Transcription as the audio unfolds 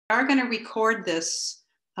are going to record this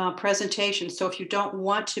presentation, so if you don't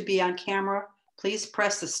want to be on camera, please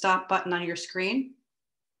press the stop button on your screen.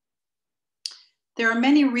 There are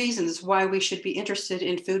many reasons why we should be interested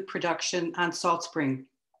in food production on Salt Spring.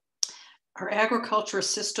 Our agricultural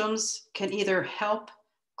systems can either help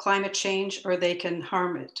climate change or they can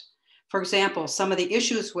harm it. For example, some of the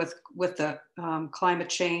issues with the climate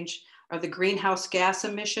change are the greenhouse gas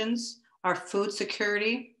emissions, our food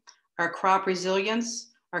security, our crop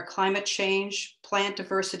resilience, our climate change, plant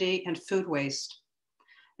diversity, and food waste.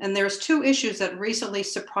 And there's two issues that recently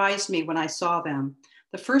surprised me when I saw them.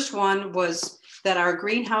 The first one was that our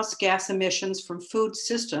greenhouse gas emissions from food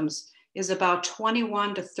systems is about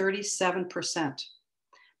 21 to 37%.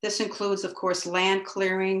 This includes, of course, land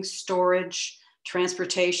clearing, storage,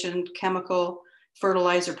 transportation, chemical,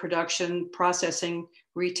 fertilizer production, processing,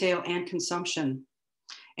 retail, and consumption.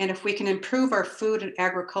 And if we can improve our food and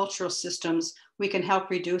agricultural systems, we can help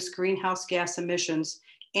reduce greenhouse gas emissions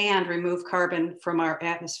and remove carbon from our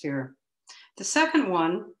atmosphere. The second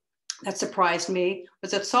one that surprised me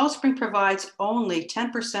was that Salt Spring provides only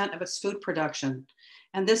 10% of its food production.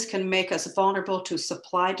 And this can make us vulnerable to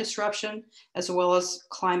supply disruption as well as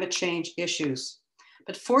climate change issues.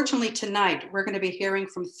 But fortunately tonight, we're going to be hearing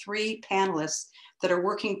from 3 panelists that are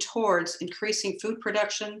working towards increasing food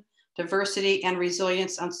production, diversity, and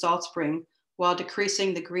resilience on Salt Spring while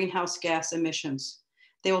decreasing the greenhouse gas emissions.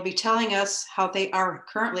 They will be telling us how they are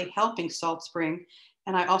currently helping Salt Spring,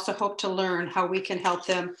 and I also hope to learn how we can help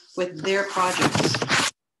them with their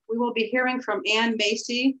projects. We will be hearing from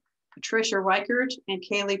Macey, Patricia Reichert, and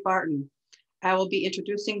Kaleigh Barton. I will be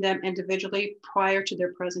introducing them individually prior to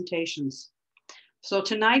their presentations. So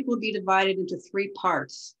tonight will be divided into 3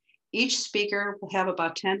 parts. Each speaker will have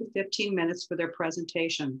about 10 to 15 minutes for their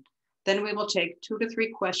presentation. Then we will take 2 to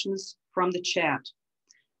 3 questions from the chat.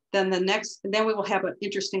 Then we will have an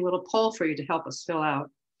interesting little poll for you to help us fill out.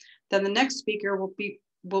 Then the next speaker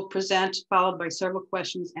will present, followed by several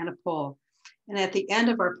questions and a poll. And at the end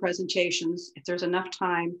of our presentations, if there's enough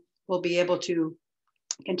time, we'll be able to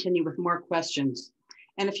continue with more questions.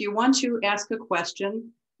 And if you want to ask a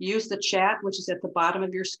question, use the chat, which is at the bottom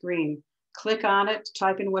of your screen. Click on it,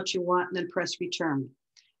 type in what you want, and then press return.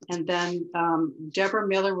 And then Deborah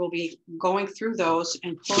Miller will be going through those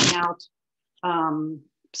and pulling out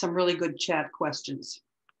some really good chat questions.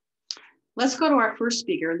 Let's go to our first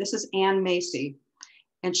speaker. This is Macey,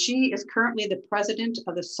 and she is currently the president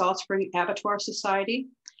of the Salt Spring Abattoir Society,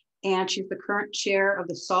 and she's the current chair of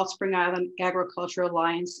the Salt Spring Island Agricultural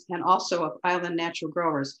Alliance and also of Island Natural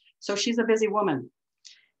Growers. So she's a busy woman.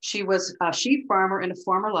 She was a sheep farmer in a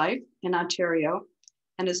former life in Ontario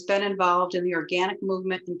and has been involved in the organic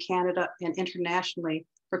movement in Canada and internationally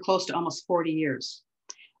for close to almost 40 years.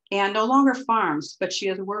 And no longer farms, but she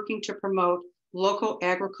is working to promote local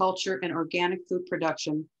agriculture and organic food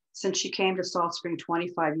production since she came to Salt Spring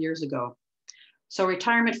 25 years ago. So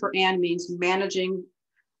retirement for Ann means managing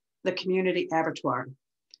the community abattoir.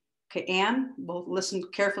 Okay, Ann, we'll listen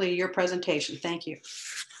carefully to your presentation. Thank you.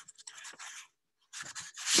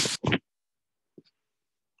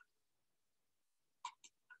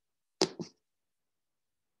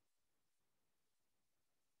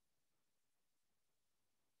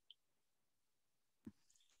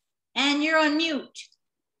 And you're on mute.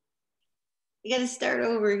 You got to start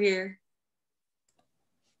over here.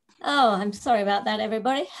 Oh, I'm sorry about that,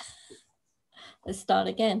 everybody. Let's start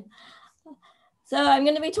again. So I'm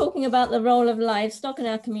going to be talking about the role of livestock in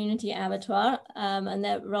our community abattoir and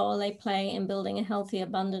the role they play in building a healthy,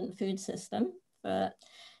 abundant food system,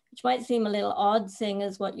 which might seem a little odd, seeing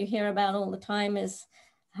as what you hear about all the time is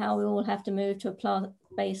how we all have to move to a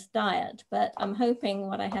plant-based diet. But I'm hoping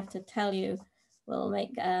what I have to tell you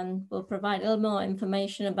will provide a little more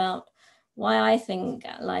information about why I think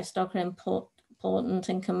livestock are important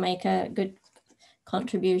and can make a good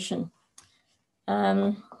contribution.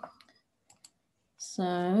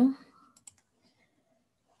 So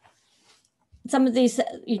some of these,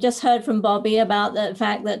 you just heard from Bobby about the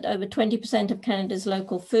fact that over 20% of Canada's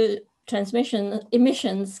local food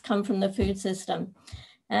emissions come from the food system.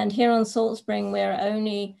 And here on Salt Spring, we're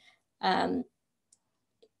only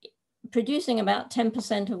producing about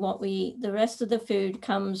 10% of what the rest of the food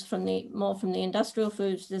comes from more from the industrial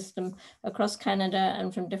food system across Canada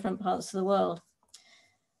and from different parts of the world.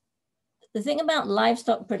 The thing about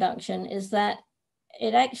livestock production is that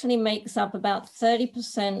it actually makes up about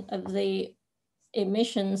 30% of the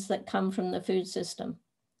emissions that come from the food system.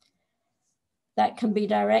 That can be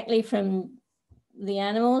directly from the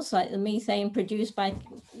animals, like the methane produced by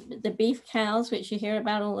the beef cows, which you hear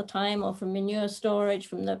about all the time, or from manure storage,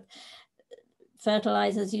 from the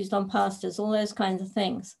fertilizers used on pastures, all those kinds of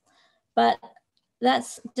things. But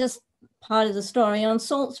that's just part of the story. On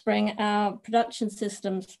Salt Spring, our production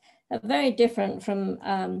systems are very different from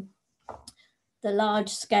the large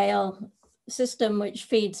scale system which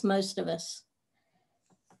feeds most of us.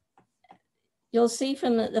 You'll see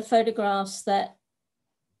from the photographs that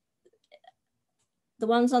the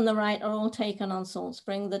ones on the right are all taken on Salt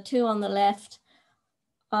Spring. The two on the left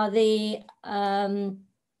are the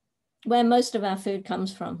where most of our food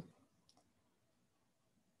comes from.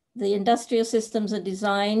 The industrial systems are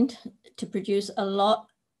designed to produce a lot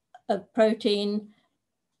of protein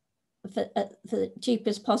for the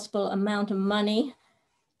cheapest possible amount of money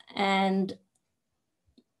and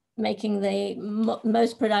making the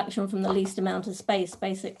most production from the least amount of space,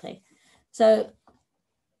 basically. So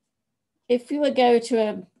if you would go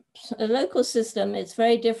to a local system, it's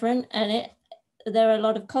very different, and there are a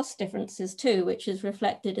lot of cost differences too, which is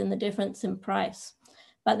reflected in the difference in price.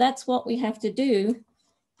 But that's what we have to do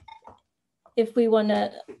if we want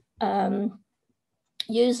to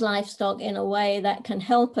use livestock in a way that can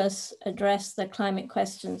help us address the climate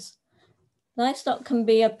questions. Livestock can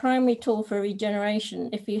be a primary tool for regeneration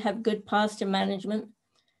if you have good pasture management.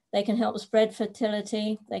 They can help spread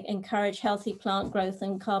fertility, they encourage healthy plant growth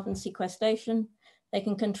and carbon sequestration, they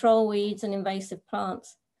can control weeds and invasive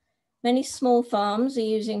plants. Many small farms are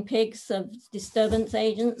using pigs as disturbance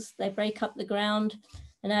agents. They break up the ground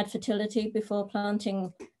and add fertility before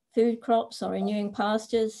planting food crops or renewing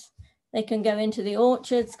pastures. They can go into the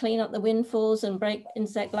orchards, clean up the windfalls and break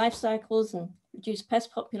insect life cycles and reduce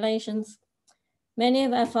pest populations. Many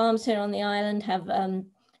of our farms here on the island have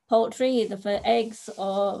poultry, either for eggs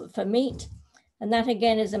or for meat. And that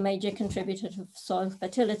again is a major contributor to soil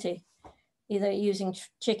fertility, either using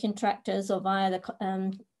chicken tractors or via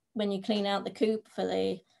the, when you clean out the coop for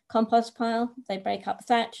the compost pile, they break up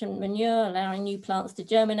thatch and manure, allowing new plants to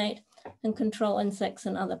germinate and control insects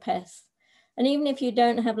and other pests. And even if you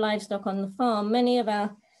don't have livestock on the farm, many of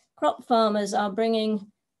our crop farmers are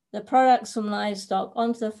bringing the products from livestock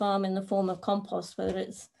onto the farm in the form of compost, whether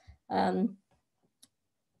it's,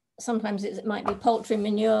 sometimes it might be poultry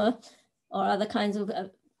manure or other kinds of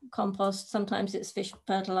compost, sometimes it's fish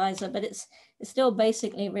fertilizer, but it's still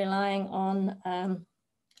basically relying on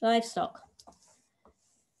livestock.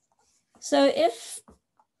 So if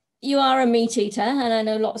you are a meat eater, and I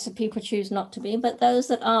know lots of people choose not to be, but those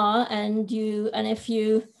that are, and if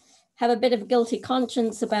you have a bit of a guilty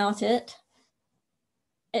conscience about it,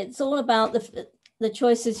 it's all about the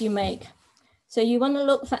choices you make. So you want to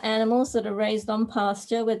look for animals that are raised on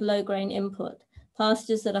pasture with low grain input,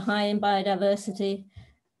 pastures that are high in biodiversity,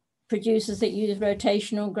 producers that use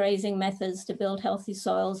rotational grazing methods to build healthy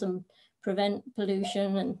soils and prevent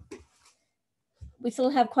pollution. And we still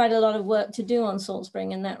have quite a lot of work to do on Salt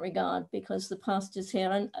Spring in that regard, because the pastures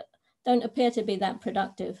here don't appear to be that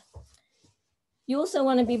productive. You also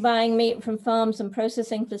want to be buying meat from farms and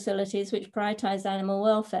processing facilities which prioritize animal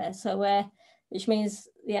welfare. So which means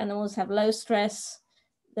the animals have low stress,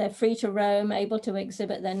 they're free to roam, able to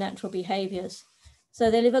exhibit their natural behaviors. So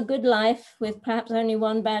they live a good life with perhaps only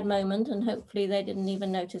one bad moment, and hopefully they didn't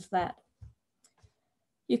even notice that.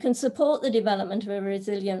 You can support the development of a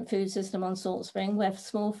resilient food system on Salt Spring, where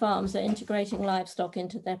small farms are integrating livestock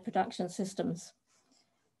into their production systems.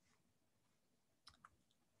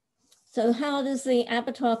 So how does the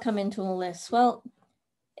abattoir come into all this? Well,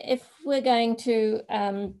 if we're going to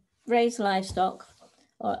raise livestock,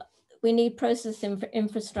 we need processing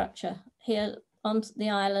infrastructure here on the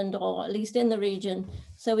island, or at least in the region,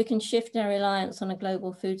 so we can shift our reliance on a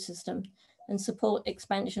global food system and support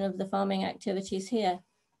expansion of the farming activities here.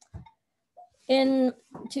 In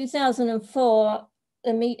 2004,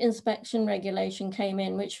 the meat inspection regulation came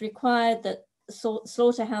in, which required that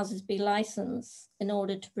slaughterhouses be licensed in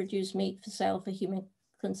order to produce meat for sale for human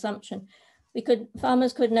consumption.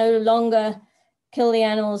 Farmers could no longer kill the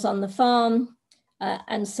animals on the farm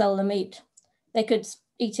and sell the meat. They could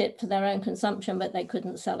eat it for their own consumption, but they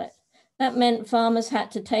couldn't sell it. That meant farmers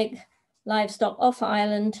had to take livestock off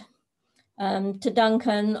island to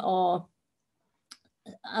Duncan or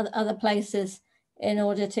other places in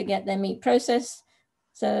order to get their meat processed.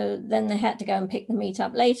 So then they had to go and pick the meat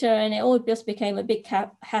up later, and it all just became a big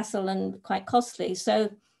hassle and quite costly.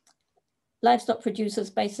 So livestock producers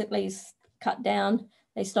basically cut down,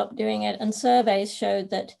 they stopped doing it. And surveys showed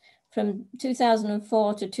that from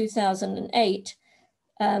 2004 to 2008,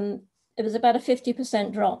 it was about a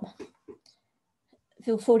 50% drop.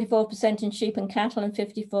 44% in sheep and cattle and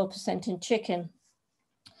 54% in chicken.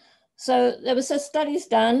 So there was studies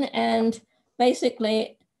done, and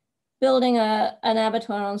basically building an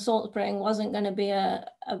abattoir on Salt Spring wasn't going to be a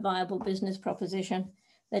viable business proposition.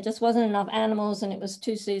 There just wasn't enough animals and it was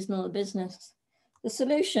too seasonal a business. The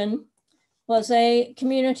solution was a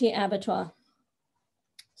community abattoir.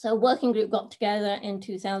 So a working group got together in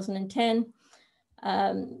 2010.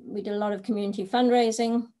 We did a lot of community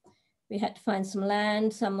fundraising. We had to find some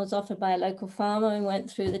land. Some was offered by a local farmer and went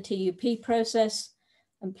through the TUP process,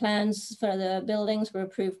 and plans for the buildings were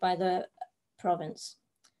approved by the province.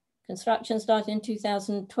 Construction started in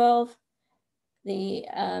 2012. The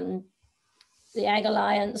Ag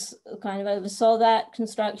Alliance kind of oversaw that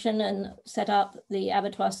construction and set up the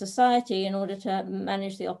Abattoir Society in order to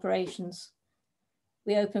manage the operations.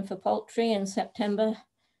 We opened for poultry in September,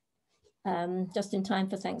 just in time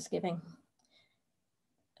for Thanksgiving.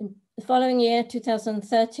 In the following year,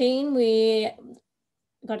 2013, we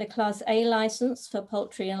got a Class A license for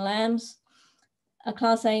poultry and lambs. A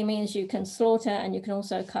Class A means you can slaughter and you can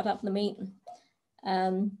also cut up the meat.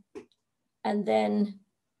 And then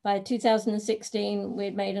by 2016,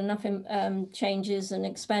 we'd made enough changes and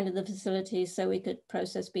expanded the facilities so we could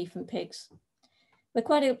process beef and pigs. We're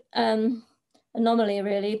quite an anomaly,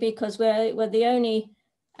 really, because we're the only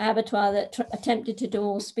abattoir that attempted to do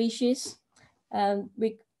all species.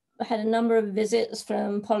 We had a number of visits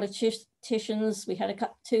from politicians. We had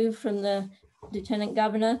two from the Lieutenant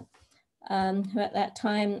Governor, who at that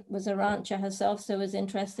time was a rancher herself, so was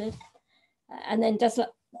interested. And then just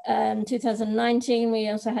 2019, we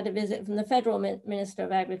also had a visit from the Federal Minister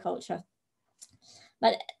of Agriculture.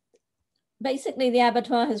 But basically, the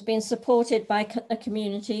abattoir has been supported by a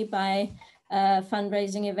community, by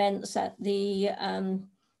fundraising events at the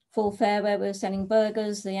Fall Fair, where we're selling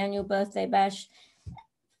burgers, the annual birthday bash.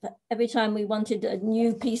 Every time we wanted a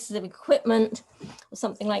new piece of equipment or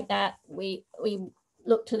something like that, we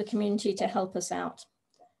looked to the community to help us out.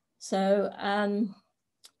 So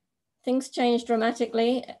things changed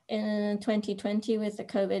dramatically in 2020 with the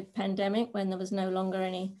COVID pandemic, when there was no longer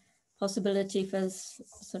any possibility for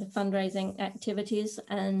sort of fundraising activities,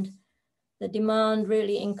 and the demand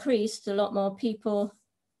really increased. A lot more people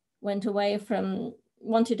went away from,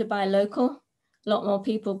 wanted to buy local. A lot more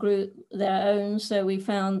people grew their own. So we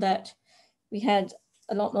found that we had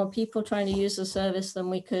a lot more people trying to use the service than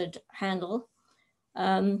we could handle.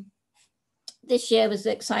 This year was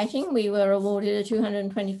exciting. We were awarded a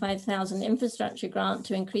 $225,000 infrastructure grant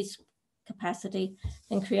to increase capacity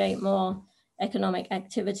and create more economic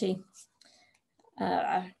activity.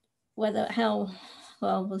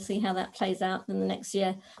 Well, we'll see how that plays out in the next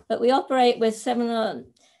year. But we operate with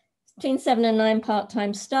between 7 and 9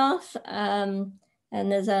 part-time staff. And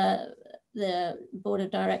there's the board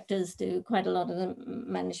of directors do quite a lot of the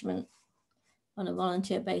management on a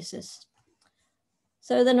volunteer basis.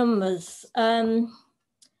 So the numbers. The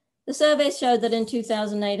survey showed that in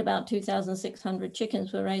 2008, about 2,600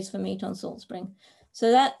 chickens were raised for meat on Salt Spring. So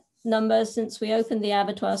that number, since we opened the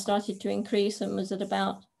abattoir, started to increase and was at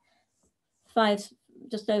about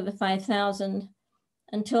just over 5,000,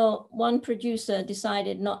 until one producer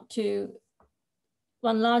decided not to,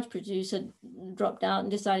 one large producer dropped out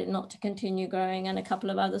and decided not to continue growing, and a couple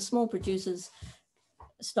of other small producers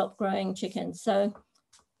stopped growing chickens. So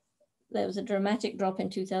there was a dramatic drop in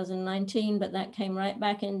 2019, but that came right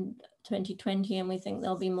back in 2020, and we think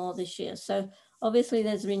there'll be more this year. So obviously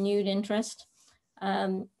there's renewed interest.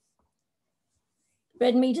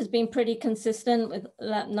 Red meat has been pretty consistent with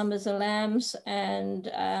numbers of lambs, and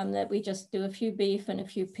that we just do a few beef and a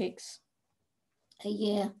few pigs a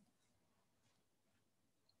year.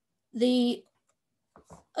 The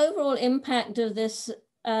overall impact of this,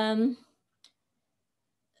 of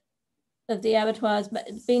the abattoir has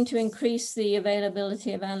been to increase the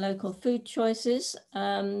availability of our local food choices.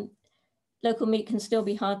 Local meat can still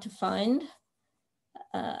be hard to find.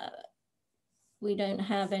 We don't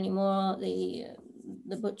have anymore the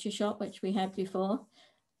butcher shop, which we had before.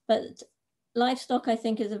 But livestock, I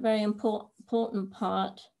think, is a very important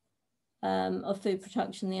part of food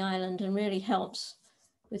production in the island, and really helps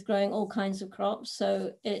with growing all kinds of crops.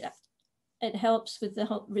 So it helps with the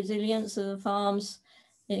resilience of the farms.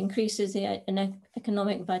 It increases the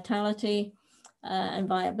economic vitality and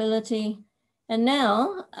viability. And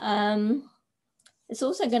now it's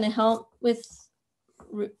also going to help with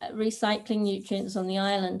recycling nutrients on the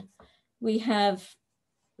island. We have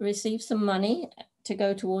received some money to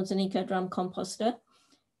go towards an eco-drum composter,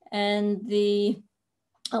 and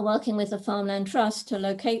are working with the Farmland Trust to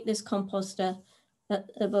locate this composter at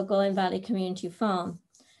the Burgoyne Valley Community Farm.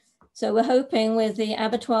 So we're hoping with the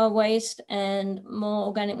abattoir waste and more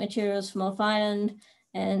organic materials from off island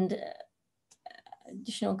and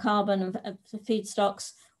additional carbon of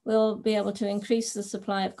feedstocks, we'll be able to increase the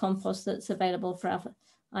supply of compost that's available for our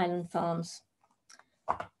island farms.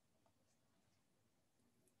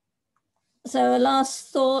 So a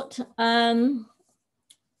last thought,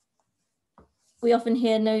 we often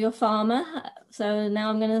hear know your farmer. So now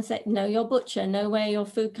I'm going to say know your butcher, know where your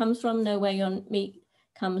food comes from, know where your meat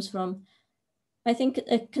comes from. I think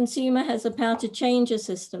a consumer has the power to change a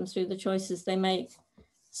system through the choices they make.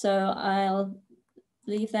 So I'll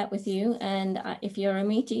leave that with you. And if you're a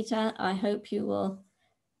meat eater, I hope you will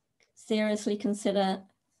seriously consider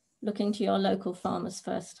looking to your local farmers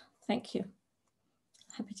first. Thank you.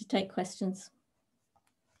 Happy to take questions.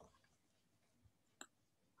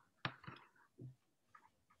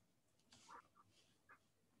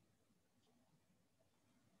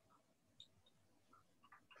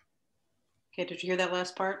 Okay, did you hear that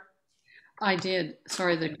last part? I did.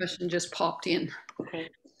 Sorry, the question just popped in. Okay.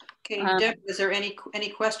 Okay, Deb, is there any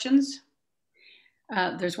questions?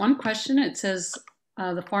 There's one question. It says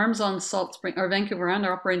the farms on Salt Spring or Vancouver Island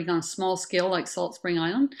are operating on a small scale like Salt Spring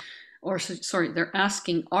Island, or sorry, they're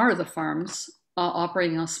asking, are the farms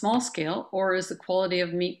operating on a small scale, or is the quality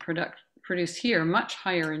of meat produced here much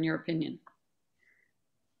higher in your opinion?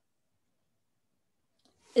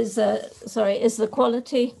 Is the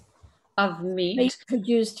quality of meat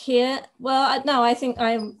produced here? Well, no, I think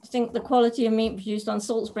the quality of meat produced on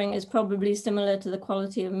Salt Spring is probably similar to the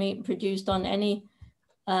quality of meat produced on any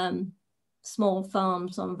small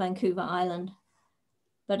farms on Vancouver Island.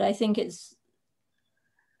 But I think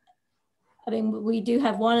we do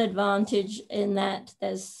have one advantage in that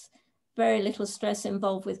there's very little stress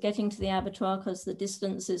involved with getting to the abattoir because the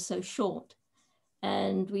distance is so short.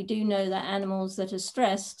 And we do know that animals that are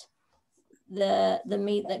stressed, the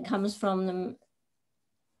meat that comes from them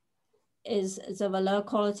is of a lower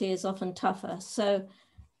quality, is often tougher. So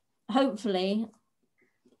hopefully,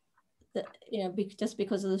 just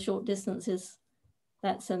because of the short distances,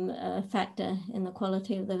 that's a factor in the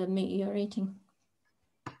quality of the meat you're eating.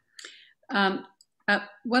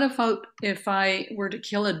 What about if I were to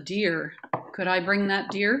kill a deer? Could I bring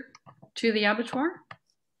that deer to the abattoir?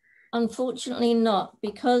 Unfortunately not,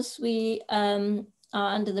 because we are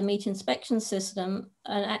under the meat inspection system.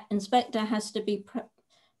 An inspector has to be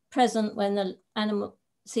present when the animal,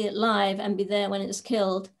 see it live and be there when it's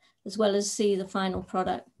killed, as well as see the final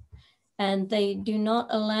product. And they do not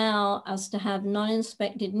allow us to have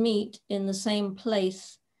non-inspected meat in the same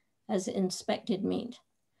place as inspected meat.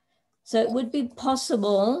 So it would be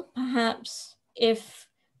possible, perhaps, if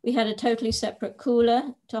we had a totally separate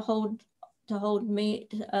cooler to hold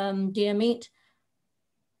meat, deer meat.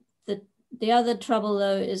 The other trouble,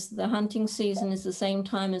 though, is the hunting season is the same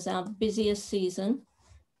time as our busiest season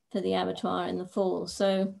for the abattoir in the fall.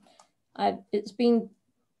 So it's been,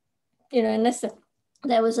 unless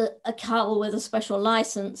there was a cull with a special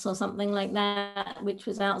license or something like that, which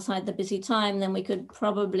was outside the busy time, then we could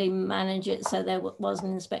probably manage it so there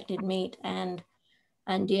wasn't inspected meat and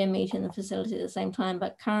deer meat in the facility at the same time.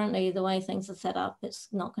 But currently, the way things are set up, it's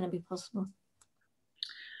not going to be possible.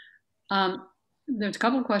 There's a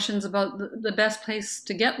couple of questions about the best place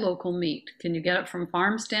to get local meat. Can you get it from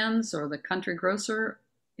farm stands or the country grocer?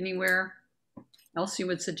 Anywhere else you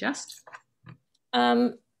would suggest?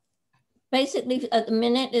 Basically, at the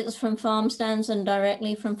minute, it's from farm stands and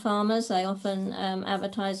directly from farmers. I often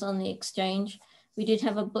advertise on the exchange. We did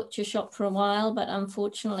have a butcher shop for a while, but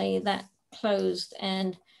unfortunately that closed,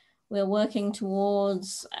 and we're working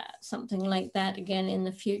towards something like that again in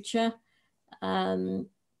the future.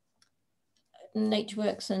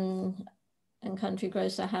 NatureWorks and Country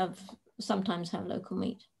Grocer sometimes have local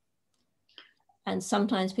meat. And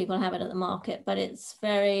sometimes people have it at the market, but it's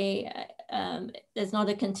very, there's not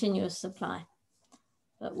a continuous supply.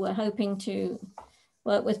 But we're hoping to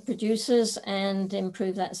work with producers and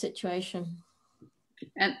improve that situation.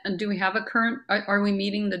 And do we have a current, are we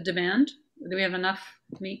meeting the demand? Do we have enough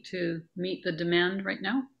meat to meet the demand right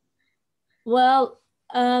now? Well,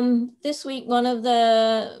 this week, one of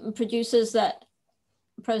the producers that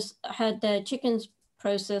had their chickens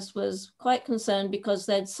processed was quite concerned because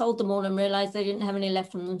they'd sold them all and realized they didn't have any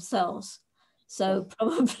left from themselves. So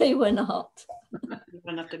probably we're not. Not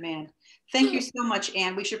enough demand. Thank you so much,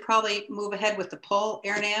 Anne. We should probably move ahead with the poll.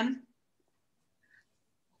 Anne?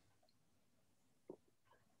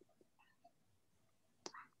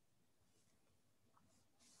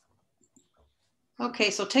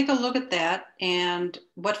 Okay, so take a look at that and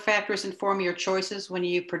what factors inform your choices when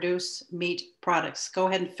you produce meat products. Go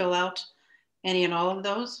ahead and fill out any and all of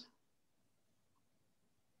those.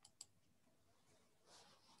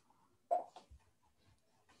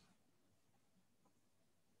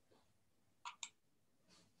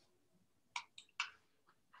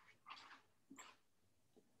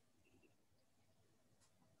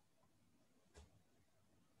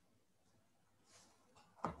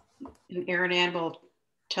 And Erin Ann will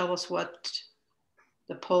tell us what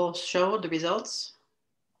the poll showed, the results.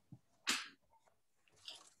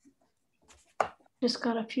 Just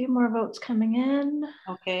got a few more votes coming in.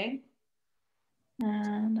 Okay.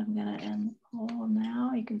 And I'm gonna end the poll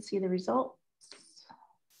now. You can see the results.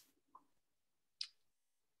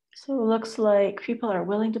 So it looks like people are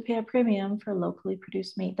willing to pay a premium for locally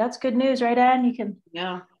produced meat. That's good news, right, Anne? You can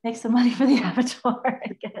make some money for the abattoir.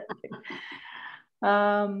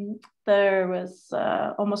 There was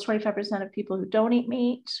almost 25% of people who don't eat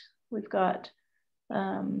meat. We've got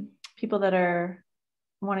people that are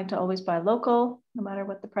wanting to always buy local, no matter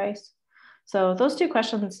what the price. So those two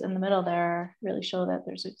questions in the middle there really show that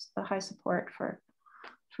there's a high support for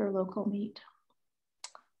local meat.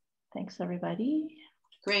 Thanks, everybody.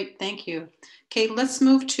 Great, thank you. Okay, let's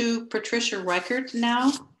move to Patricia Reichert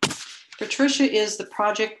now. Patricia is the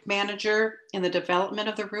project manager in the development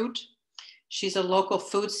of the route. She's a local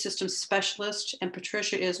food systems specialist, and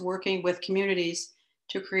Patricia is working with communities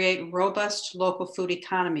to create robust local food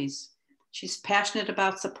economies. She's passionate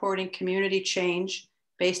about supporting community change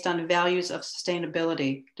based on values of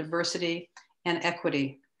sustainability, diversity, and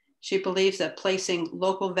equity. She believes that placing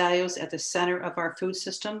local values at the center of our food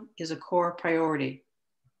system is a core priority.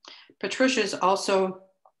 Patricia is also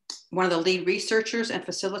one of the lead researchers and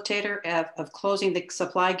facilitator of Closing the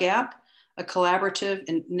Supply Gap, a collaborative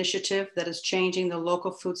initiative that is changing the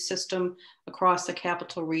local food system across the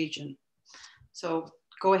capital region. So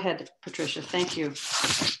go ahead, Patricia, thank you.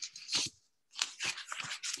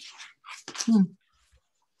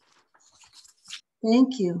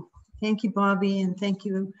 Thank you. Thank you, Bobby, and thank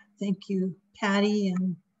you, Patty,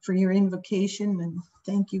 and for your invocation, and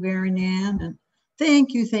thank you, Erin Ann, and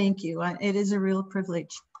thank you. It is a real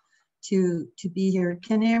privilege to be here.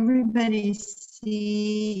 Can everybody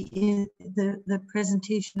see the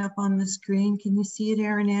presentation up on the screen? Can you see it,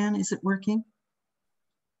 Erin Ann? Is it working?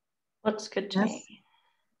 Looks good to me.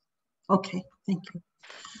 Okay, thank you.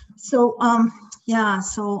 So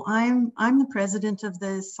so I'm the president of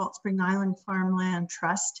the Salt Spring Island Farmland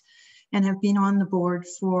Trust, and have been on the board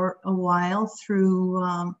for a while through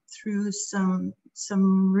some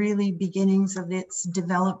really beginnings of its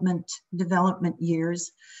development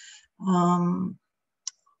years on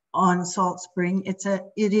Salt Spring.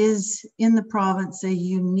 It is in the province a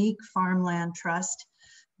unique farmland trust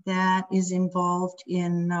that is involved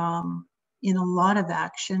in a lot of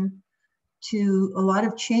action, to a lot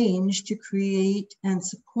of change to create and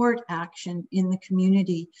support action in the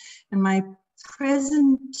community. And my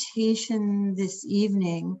presentation this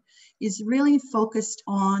evening is really focused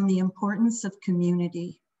on the importance of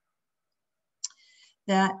community,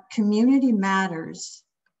 that community matters.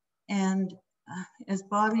 And as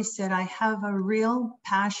Bobby said, I have a real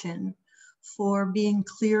passion for being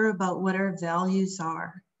clear about what our values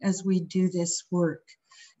are as we do this work.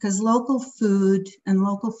 Because local food and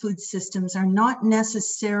local food systems are not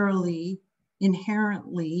necessarily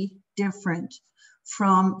inherently different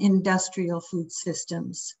from industrial food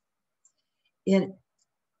systems. The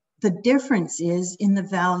difference is in the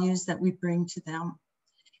values that we bring to them.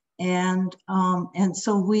 And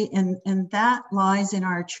so that lies in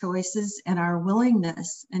our choices and our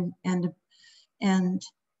willingness and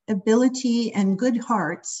ability and good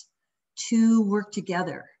hearts to work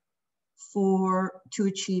together to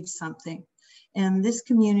achieve something. And this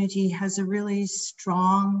community has a really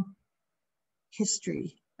strong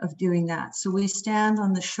history of doing that. So we stand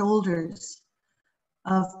on the shoulders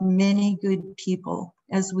of many good people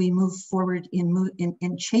as we move forward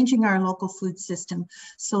in changing our local food system,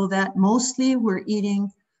 so that mostly we're eating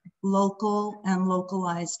local and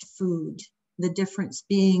localized food. The difference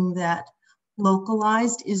being that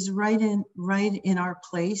localized is right in our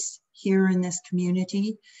place here in this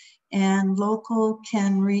community, and local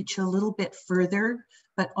can reach a little bit further,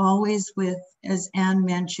 but always with, as Anne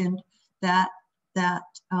mentioned, that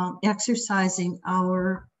exercising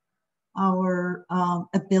our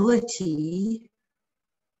ability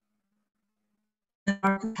and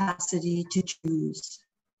our capacity to choose.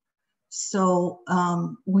 So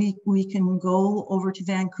we can go over to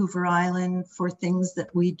Vancouver Island for things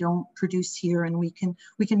that we don't produce here, and we can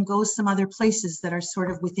go some other places that are sort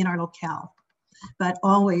of within our locale. But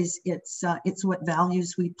always it's what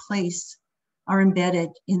values we place are embedded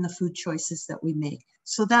in the food choices that we make.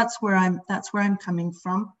 So that's where I'm coming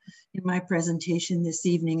from in my presentation this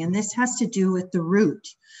evening. And this has to do with the route,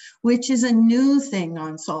 which is a new thing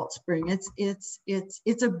on Salt Spring. It's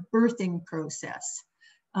a birthing process.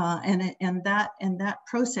 And that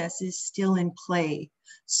process is still in play.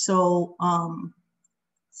 So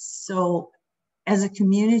as a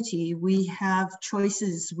community, we have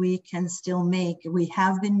choices we can still make. We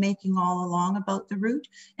have been making all along about the route,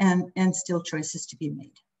 and still choices to be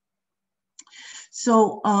made.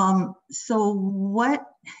 So, I'll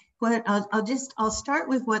start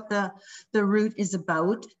with what the route is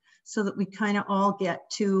about, so that we kind of all get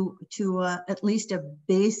to at least a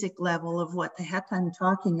basic level of what the heck I'm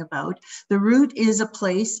talking about. The route is a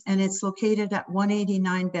place, and it's located at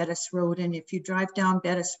 189 Bettis Road. And if you drive down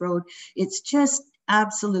Bettis Road, it's just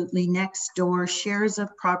absolutely next door, shares a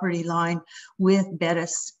property line with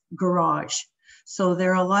Bettis Garage. So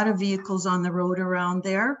there are a lot of vehicles on the road around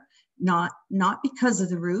there. Not because of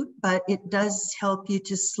the route, but it does help you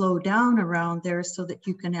to slow down around there so that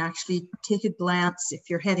you can actually take a glance. If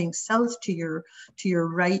you're heading south to your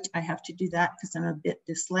right, I have to do that because I'm a bit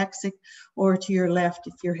dyslexic, or to your left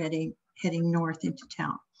if you're heading north into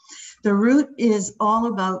town. The route is all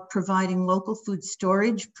about providing local food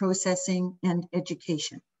storage, processing, and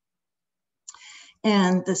education.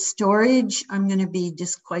 And the storage, I'm going to be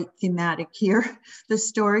just quite thematic here. The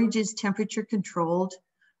storage is temperature controlled.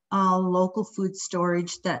 Local food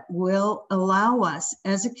storage that will allow us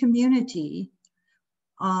as a community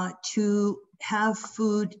to have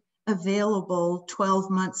food available 12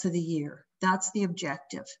 months of the year. That's the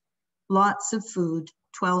objective. Lots of food,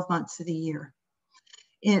 12 months of the year.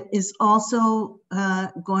 It is also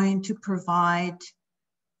going to provide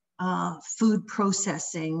food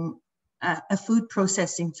processing, a food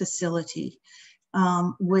processing facility,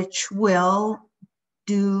 which will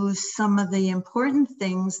do some of the important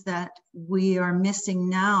things that we are missing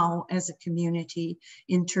now as a community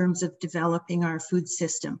in terms of developing our food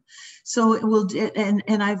system. So it will, and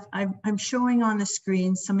I'm showing on the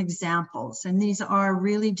screen some examples, and these are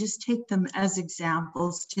really, just take them as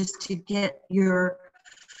examples just to get your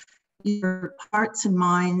hearts and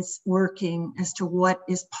minds working as to what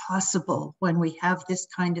is possible when we have this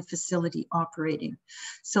kind of facility operating.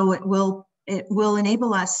 So it will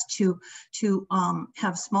enable us to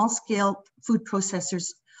have small-scale food processors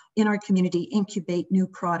in our community incubate new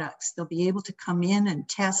products. They'll be able to come in and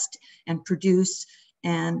test and produce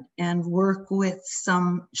and work with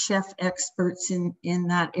some chef experts in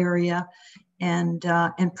that area and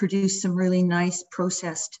produce some really nice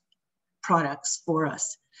processed products for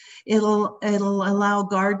us. It'll allow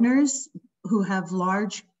gardeners who have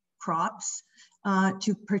large crops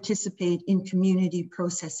to participate in community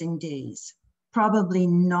processing days. Probably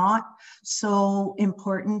not so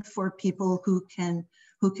important for people who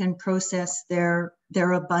can process their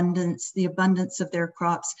abundance, the abundance of their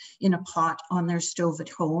crops in a pot on their stove at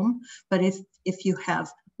home. But if you have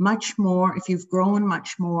much more, if you've grown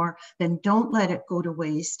much more, then don't let it go to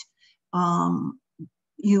waste.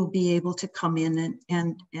 You'll be able to come in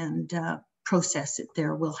and process it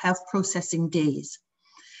there. We'll have processing days.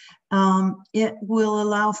 It will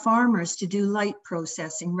allow farmers to do light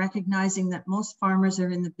processing, recognizing that most farmers are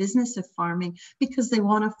in the business of farming because they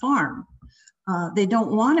want to farm. They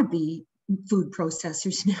don't want to be food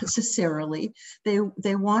processors necessarily.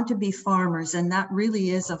 They want to be farmers, and that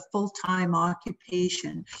really is a full-time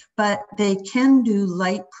occupation. But they can do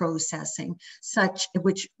light processing,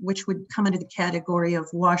 which would come into the category of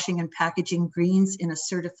washing and packaging greens in a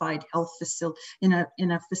certified health facility, in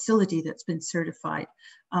a facility that's been certified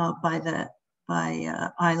by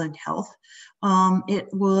Island Health. It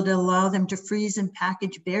would allow them to freeze and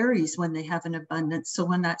package berries when they have an abundance. So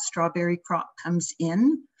when that strawberry crop comes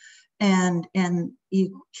in, and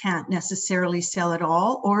you can't necessarily sell it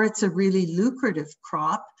all, or it's a really lucrative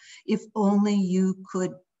crop, if only you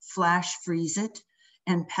could flash freeze it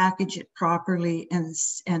and package it properly and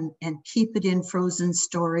keep it in frozen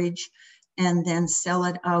storage and then sell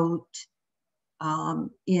it out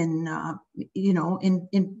in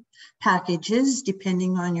packages,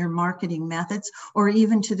 depending on your marketing methods, or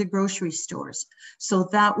even to the grocery stores. So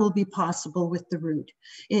that will be possible with the route.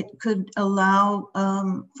 It could allow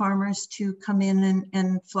farmers to come in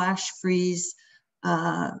and flash freeze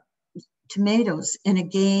tomatoes. And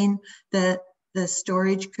again, the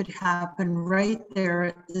storage could happen right there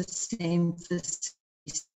at the same facility.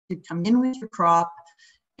 You could come in with your crop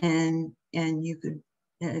and you could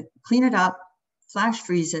clean it up, flash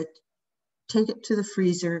freeze it, take it to the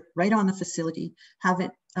freezer right on the facility, have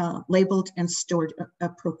it labeled and stored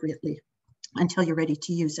appropriately until you're ready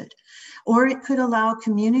to use it. Or it could allow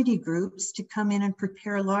community groups to come in and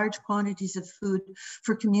prepare large quantities of food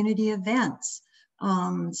for community events.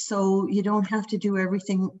 So you don't have to do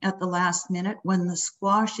everything at the last minute. When the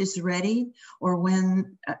squash is ready, or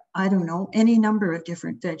when, I don't know, any number of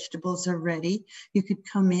different vegetables are ready, you could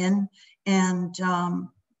come in and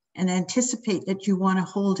anticipate that you want to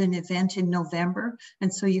hold an event in November.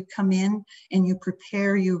 And so you come in and you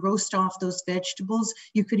prepare, you roast off those vegetables.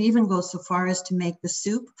 You could even go so far as to make the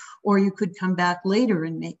soup, or you could come back later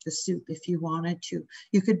and make the soup if you wanted to.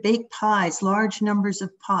 You could bake pies, large numbers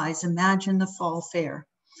of pies. Imagine the fall fair.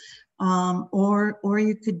 Or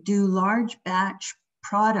you could do large batch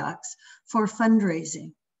products for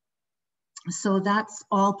fundraising. So that's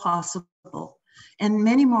all possible. And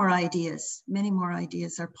many more ideas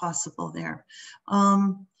are possible there.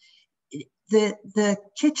 The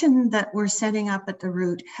kitchen that we're setting up at the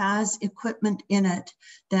Root has equipment in it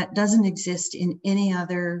that doesn't exist in any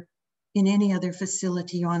other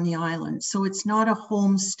facility on the island. So it's not a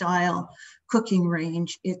home style cooking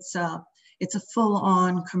range. It's a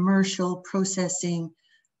full-on commercial processing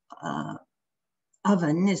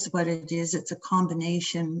oven is what it is. It's a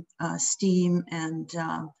combination steam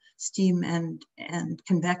and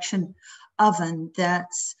convection oven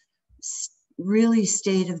that's really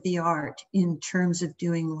state of the art in terms of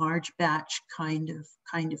doing large batch kind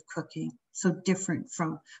of cooking. So different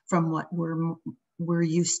from what we're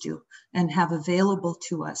used to and have available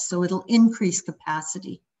to us. So it'll increase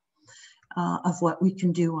capacity of what we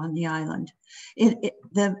can do on the island.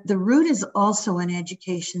 The Root is also an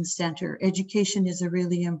education center. Education is a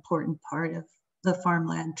really important part of the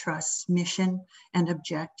Farmland Trust's mission and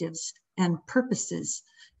objectives and purposes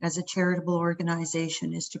as a charitable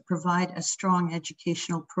organization is to provide a strong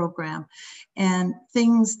educational program. And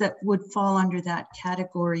things that would fall under that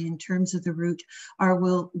category in terms of the Root are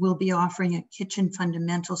we'll be offering a kitchen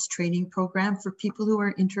fundamentals training program for people who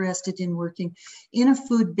are interested in working in a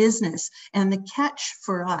food business. And the catch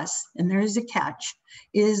for us, and there is a catch,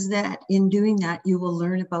 is that in doing that, you will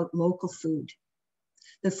learn about local food.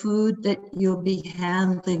 The food that you'll be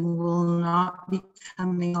handling will not be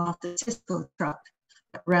coming off the Cisco truck,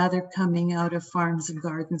 but rather coming out of farms and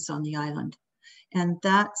gardens on the island. And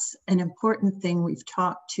that's an important thing. We've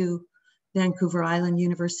talked to Vancouver Island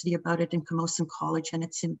University about it in Camosun College, and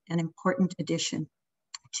it's an important addition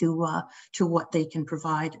to what they can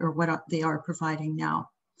provide or what they are providing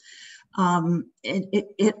now.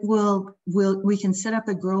 We can set up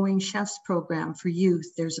a growing chefs program for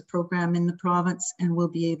youth. There's a program in the province, and we'll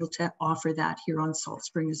be able to offer that here on Salt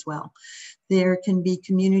Spring as well. There can be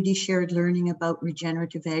community shared learning about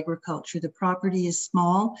regenerative agriculture. The property is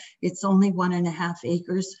small. It's only 1.5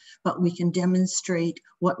 acres, but we can demonstrate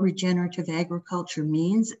what regenerative agriculture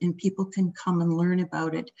means, and people can come and learn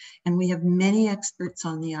about it. And we have many experts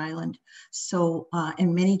on the island. So,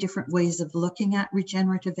 and many different ways of looking at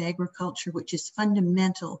regenerative agriculture, which is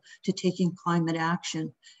fundamental to taking climate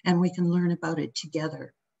action, and we can learn about it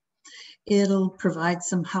together. It'll provide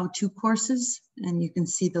some how-to courses, and you can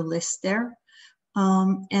see the list there.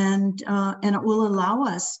 And it will allow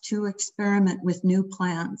us to experiment with new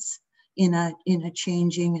plants in a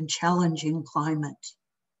changing and challenging climate.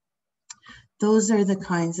 Those are the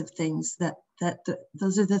kinds of things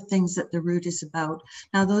those are the things that the Root is about.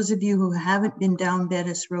 Now, those of you who haven't been down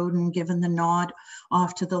Bettis Road and given the nod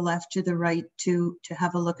off to the left, to the right to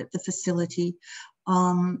have a look at the facility,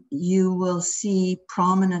 you will see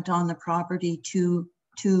prominent on the property two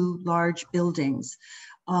large buildings.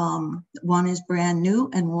 One is brand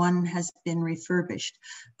new and one has been refurbished.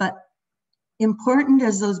 But important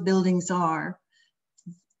as those buildings are,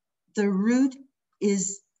 the Root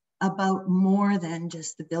is about more than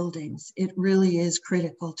just the buildings. It really is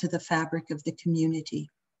critical to the fabric of the community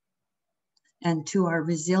and to our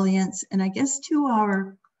resilience, and I guess to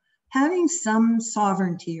our having some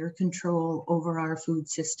sovereignty or control over our food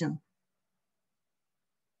system.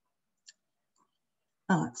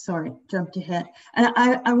 Sorry, jumped ahead. And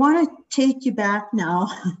I want to take you back now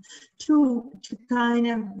to kind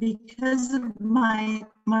of, because of my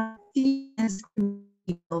theme is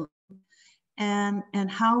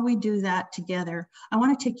and how we do that together. I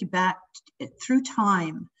want to take you back through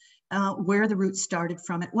time where the Root started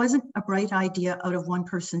from. It wasn't a bright idea out of one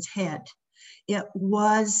person's head. It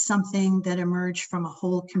was something that emerged from a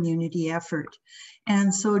whole community effort.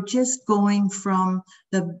 And so just going from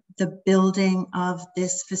the building of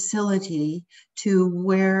this facility to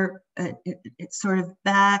where it's sort of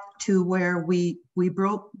back to where we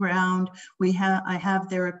broke ground. I have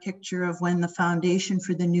there a picture of when the foundation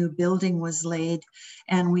for the new building was laid,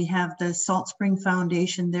 and we have the Salt Spring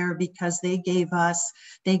Foundation there because they gave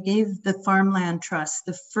the Farmland Trust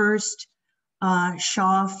the first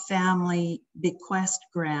Shaw family bequest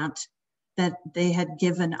grant that they had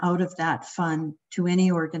given out of that fund to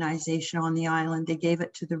any organization on the island. They gave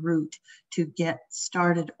it to the Root to get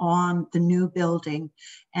started on the new building.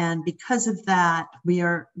 And because of that, we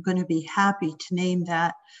are going to be happy to name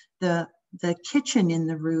that the kitchen in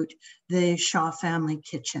the route, the Shaw family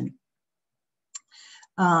kitchen.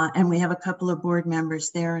 And we have a couple of board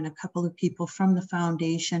members there and a couple of people from the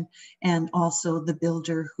foundation and also the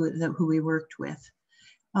builder who we worked with.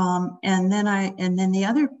 And then the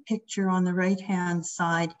other picture on the right-hand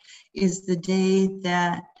side is the day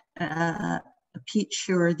that Pete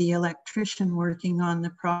Shure, the electrician working on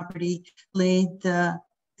the property, laid the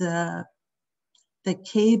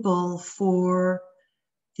cable for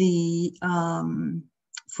the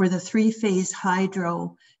 3-phase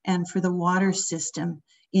hydro and for the water system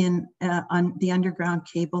in on the underground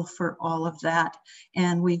cable for all of that.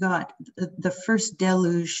 And we got the first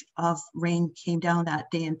deluge of rain came down that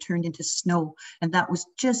day and turned into snow. And that was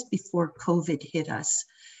just before COVID hit us.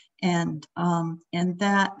 And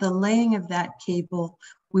that the laying of that cable,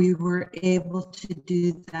 we were able to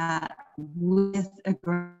do that with a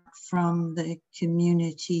grant from the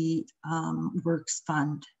Community Works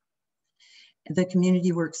Fund. The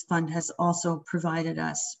Community Works Fund has also provided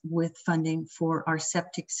us with funding for our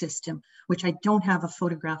septic system, which I don't have a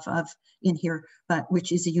photograph of in here, but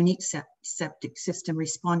which is a unique septic system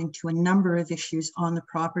responding to a number of issues on the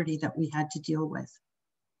property that we had to deal with.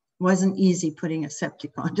 It wasn't easy putting a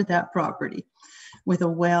septic onto that property with a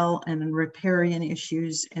well and riparian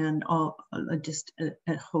issues and all just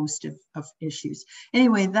a host of issues.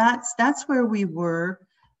 Anyway, that's where we were.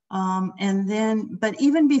 And then, but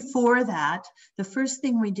even before that, the first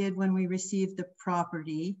thing we did when we received the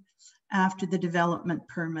property after the development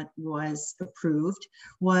permit was approved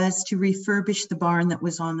was to refurbish the barn that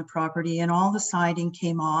was on the property, and all the siding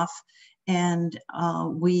came off, and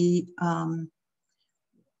we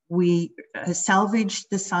salvaged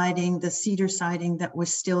the siding, the cedar siding that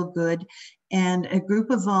was still good, and a group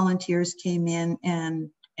of volunteers came in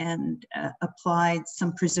and applied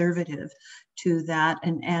some preservative to that.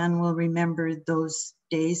 And Anne will remember those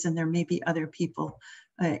days, and there may be other people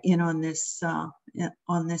in on this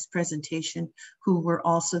presentation who were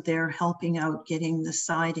also there helping out getting the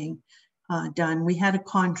siding done. We had a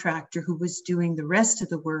contractor who was doing the rest of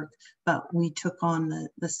the work, but we took on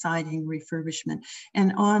the siding refurbishment.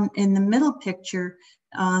 And in the middle picture,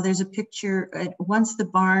 there's a picture once the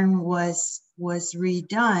barn was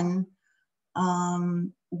redone.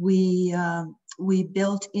 We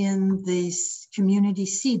built in this community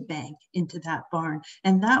seed bank into that barn,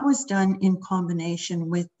 and that was done in combination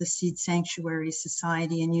with the Seed Sanctuary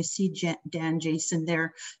Society. And you see Dan Jason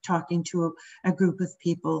there talking to a group of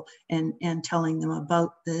people and telling them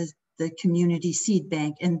about the community seed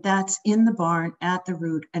bank, and that's in the barn at the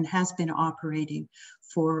root and has been operating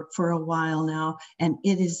for a while now, and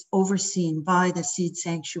it is overseen by the Seed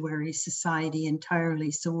Sanctuary Society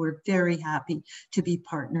entirely. So we're very happy to be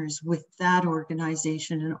partners with that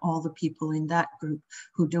organization and all the people in that group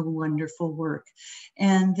who do wonderful work.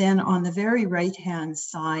 And then on the very right-hand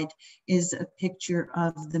side is a picture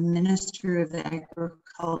of the Minister of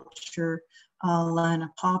Agriculture, Lana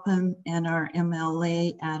Popham, and our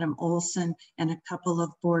MLA, Adam Olson, and a couple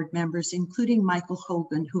of board members, including Michael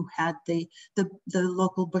Hogan, who had the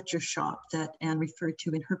local butcher shop that Anne referred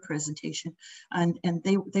to in her presentation. And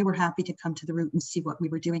they were happy to come to the root and see what we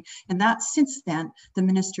were doing. And that since then, the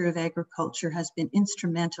Minister of Agriculture has been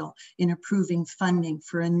instrumental in approving funding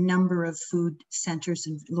for a number of food centers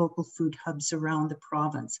and local food hubs around the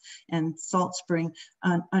province. And Salt Spring,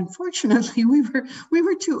 unfortunately, we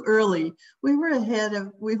were too early. We were ahead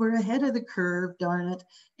of the curve, darn it,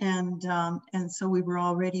 and so we were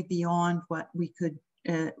already beyond what we could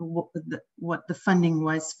what the funding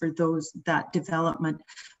was for that development.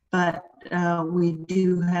 But we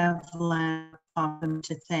do have Lana Popham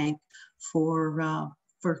to thank for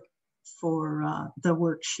the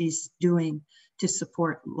work she's doing to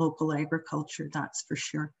support local agriculture. That's for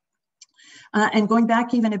sure. And going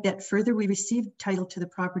back even a bit further, we received title to the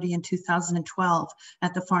property in 2012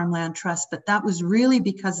 at the Farmland Trust, but that was really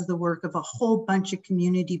because of the work of a whole bunch of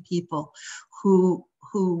community people who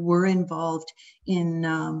were involved in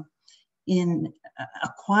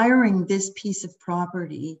acquiring this piece of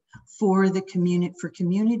property for the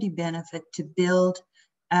community benefit to build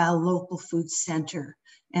a local food center.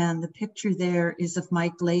 And the picture there is of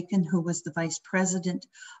Mike Lakin, who was the vice president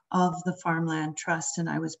of the Farmland Trust, and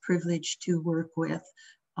I was privileged to work with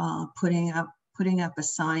putting up a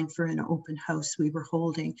sign for an open house we were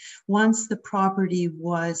holding. Once the property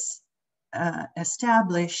was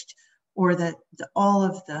established, or that all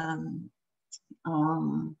of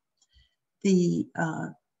the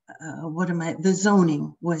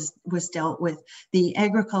zoning was dealt with. The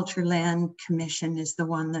Agriculture Land Commission is the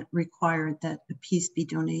one that required that the piece be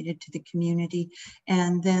donated to the community.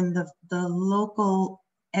 And then the local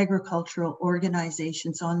agricultural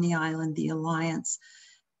organizations on the island, the Alliance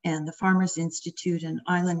and the Farmers Institute and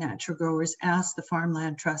Island Natural Growers, asked the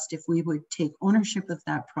Farmland Trust if we would take ownership of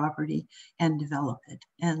that property and develop it.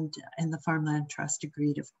 And the Farmland Trust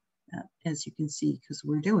agreed, as you can see, because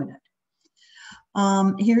we're doing it.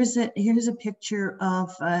 Here's a picture of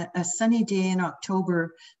a sunny day in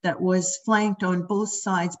October that was flanked on both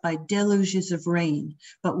sides by deluges of rain,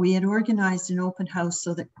 but we had organized an open house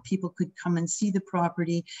so that people could come and see the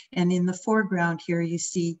property. And in the foreground here, you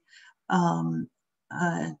see, oh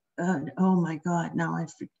my God, now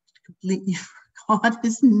I've completely forgot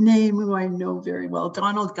his name, who I know very well,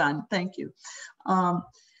 Donald Gunn, thank you.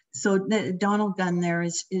 So Donald Gunn there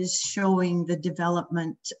is showing the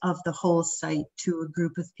development of the whole site to a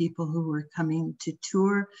group of people who were coming to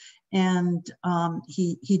tour, and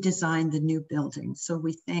he designed the new building. So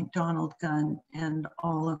we thank Donald Gunn and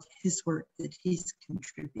all of his work that he's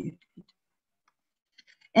contributed.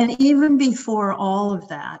 And even before all of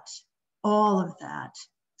that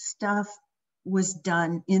stuff was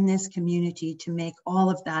done in this community to make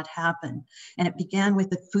all of that happen. And it began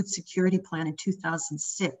with the Food Security Plan in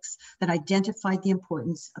 2006 that identified the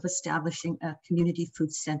importance of establishing a community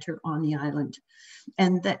food center on the island.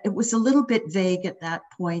 And that it was a little bit vague at that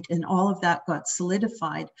point, and all of that got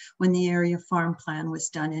solidified when the Area Farm Plan was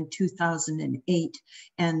done in 2008,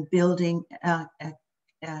 and building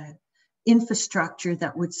infrastructure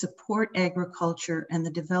that would support agriculture and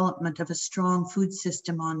the development of a strong food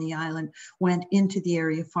system on the island went into the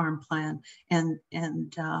Area Farm Plan, and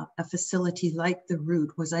a facility like the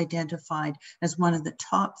Root was identified as one of the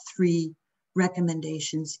top 3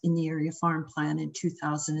 recommendations in the Area Farm Plan in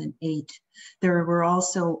 2008. There were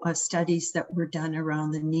also studies that were done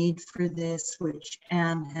around the need for this, which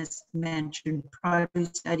Anne has mentioned, produce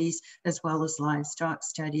studies as well as livestock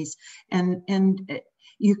studies. And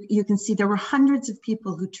you can see there were hundreds of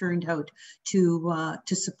people who turned out to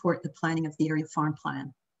support the planning of the Area Farm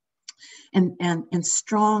Plan. And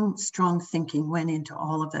strong thinking went into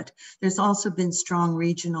all of it. There's also been strong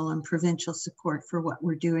regional and provincial support for what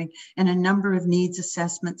we're doing, and a number of needs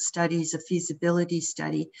assessment studies, a feasibility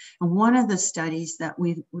study. And one of the studies that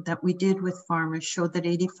we did with farmers showed that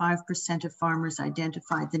 85% of farmers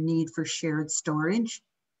identified the need for shared storage.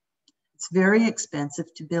 It's very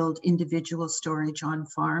expensive to build individual storage on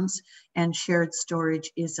farms, and shared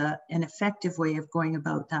storage is an effective way of going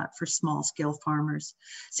about that for small scale farmers.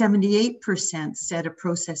 78% said a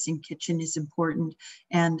processing kitchen is important,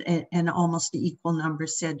 and almost the equal number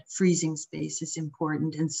said freezing space is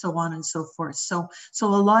important, and so on and so forth. So a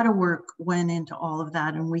lot of work went into all of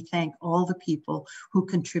that, and we thank all the people who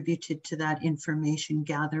contributed to that information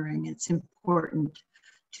gathering. It's important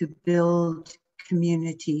to build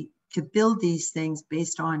community, to build these things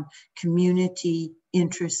based on community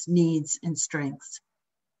interests, needs, and strengths.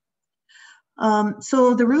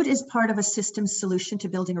 So the Root is part of a system solution to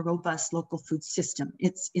building a robust local food system.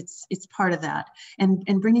 It's part of that.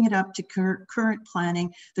 And bringing it up to current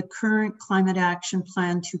planning, the current Climate Action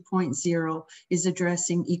Plan 2.0 is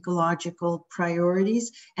addressing ecological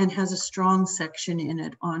priorities and has a strong section in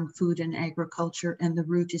it on food and agriculture, and the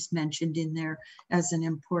Root is mentioned in there as an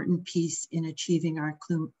important piece in achieving our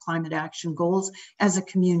climate action goals as a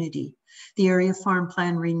community. The Area Farm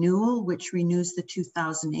Plan renewal, which renews the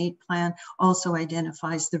 2008 plan, also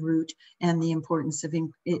identifies the Root and the importance of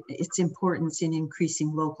its importance in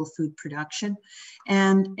increasing local food production.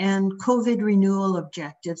 And COVID renewal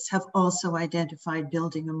objectives have also identified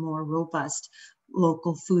building a more robust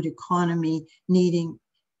local food economy, needing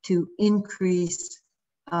to increase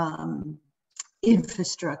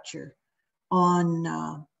infrastructure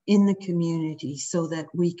in the community so that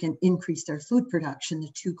we can increase our food production. The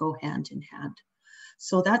two go hand in hand.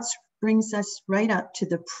 So that brings us right up to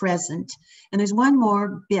the present. And there's one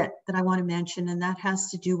more bit that I want to mention, and that has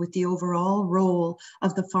to do with the overall role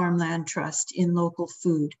of the Farmland Trust in local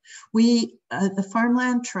food. The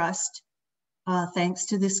Farmland Trust, thanks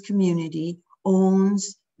to this community,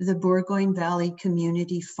 owns the Bourgogne Valley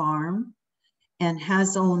Community Farm and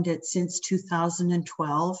has owned it since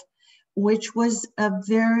 2012. Which was a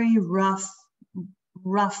very rough,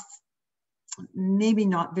 maybe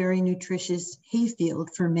not very nutritious hayfield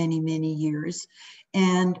for many, many years.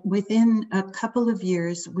 And within a couple of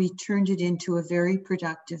years, we turned it into a very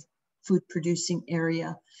productive food producing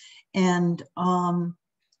area and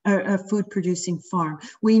a food producing farm.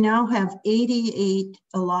 We now have 88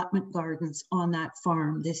 allotment gardens on that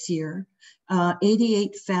farm this year.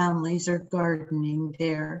 88 families are gardening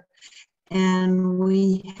there. And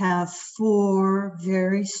we have 4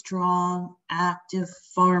 very strong, active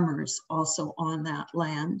farmers also on that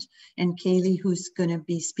land. And Kaleigh, who's going to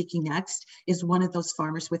be speaking next, is one of those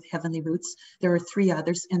farmers with Heavenly Roots. There are 3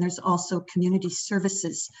 others, and there's also community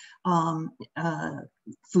services,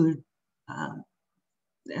 food,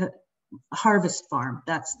 Harvest Farm,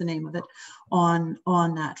 that's the name of it, on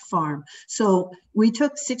that farm. So we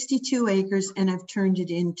took 62 acres and have turned it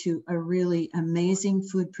into a really amazing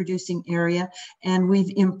food producing area, and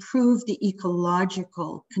we've improved the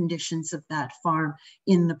ecological conditions of that farm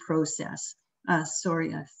in the process.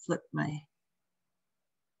 Sorry, I flipped my,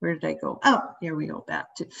 where did I go? Oh, here we go,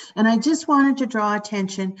 back to, and I just wanted to draw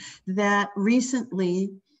attention that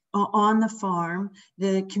recently on the farm,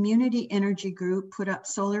 the community energy group put up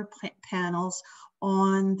solar panels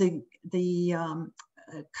on the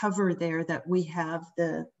cover there that we have,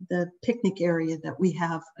 the picnic area that we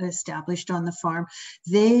have established on the farm.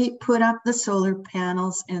 They put up the solar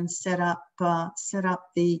panels and set up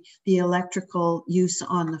the electrical use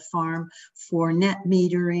on the farm for net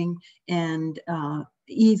metering and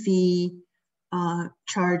EV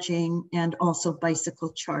charging, and also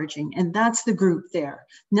bicycle charging. And that's the group there.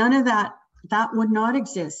 None of that would not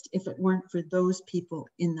exist if it weren't for those people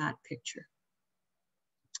in that picture.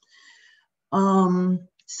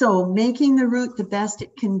 So making the route the best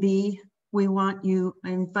it can be, I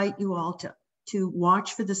invite you all to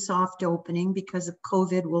watch for the soft opening. Because of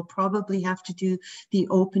COVID, we'll probably have to do the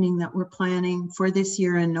opening that we're planning for this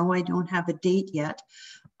year. And no, I don't have a date yet,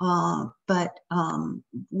 but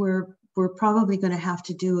we're probably going to have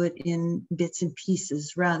to do it in bits and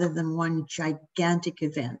pieces rather than one gigantic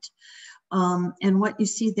event. And what you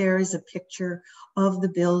see there is a picture of the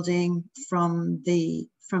building from the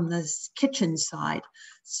kitchen side.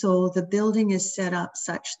 So the building is set up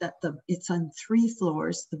such that it's on 3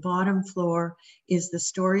 floors. The bottom floor is the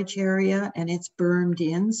storage area, and it's bermed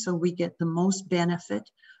in, so we get the most benefit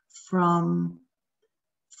from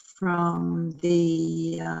berming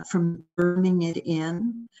it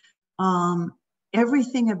in.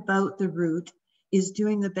 Everything about the route is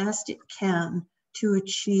doing the best it can to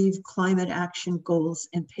achieve climate action goals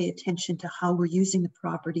and pay attention to how we're using the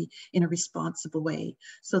property in a responsible way.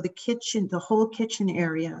 So the whole kitchen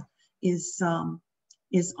area is on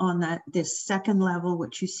this second level,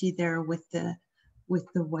 which you see there with the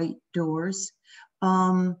white doors.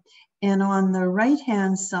 And on the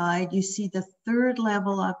right-hand side, you see the 3rd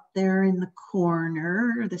level up there in the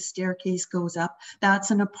corner. The staircase goes up. That's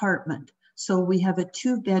an apartment. So we have a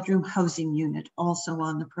 2-bedroom housing unit also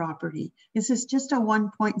on the property. This is just a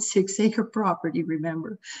 1.6 acre property,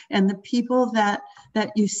 remember. And the people that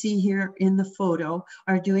you see here in the photo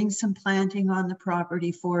are doing some planting on the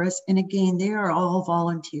property for us. And again, they are all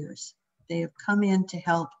volunteers. They have come in to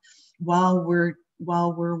help while we're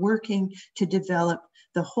working to develop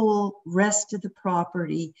the whole rest of the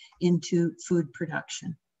property into food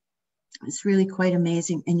production. It's really quite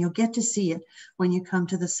amazing, and you'll get to see it when you come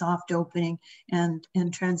to the soft opening, and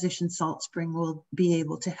Transition Salt Spring will be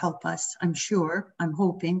able to help us, I'm sure, I'm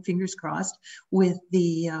hoping, fingers crossed, with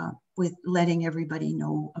letting everybody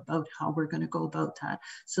know about how we're going to go about that,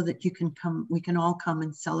 so that we can all come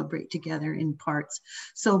and celebrate together in parts.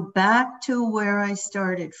 So back to where I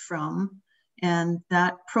started from, and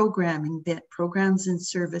that programming bit, programs and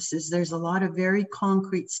services, there's a lot of very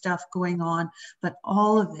concrete stuff going on, but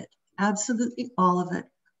all of it, absolutely all of it,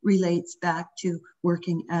 relates back to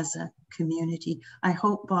working as a community. I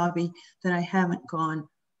hope, Bobby, that I haven't gone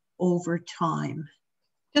over time.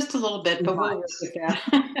 Just a little bit, but we'll work with that.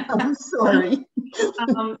 I'm sorry.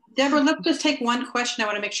 Deborah, let's just take one question. I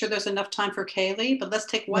want to make sure there's enough time for Kaleigh, but let's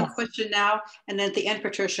take one question now. And then at the end,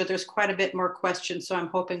 Patricia, there's quite a bit more questions. So I'm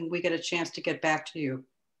hoping we get a chance to get back to you.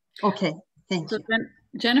 Okay, thank you.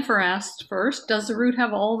 Jennifer asked first, does the route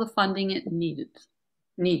have all the funding it needs?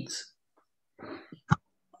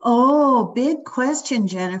 Oh, big question,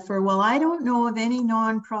 Jennifer. Well, I don't know of any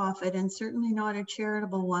nonprofit, and certainly not a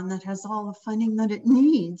charitable one, that has all the funding that it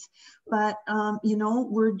needs. But you know,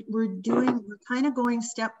 we're kind of going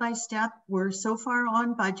step by step. We're so far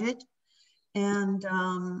on budget, and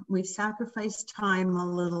we've sacrificed time a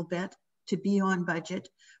little bit to be on budget.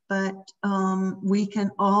 But we can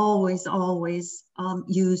always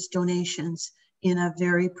use donations in a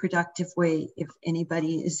very productive way if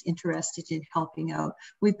anybody is interested in helping out.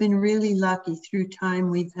 We've been really lucky through time.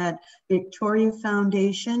 We've had Victoria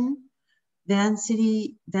Foundation, Van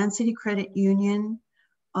City Credit Union,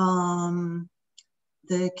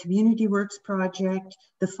 the Community Works Project,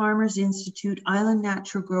 the Farmers Institute, Island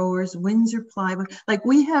Natural Growers, Windsor Plywood. Like,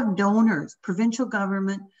 we have donors, provincial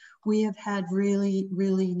government. we have had really,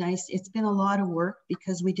 really nice, it's been a lot of work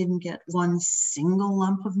because we didn't get one single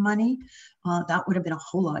lump of money. That would have been a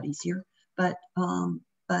whole lot easier. But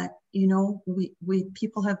you know,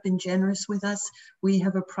 people have been generous with us. We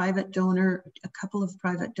have a private donor, a couple of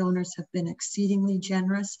private donors have been exceedingly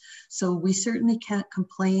generous. So we certainly can't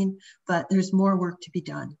complain, but there's more work to be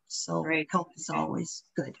done. So Great. Help is always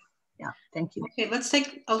good. Yeah, thank you. Okay, let's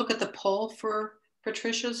take a look at the poll for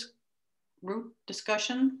Patricia's root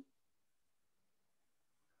discussion.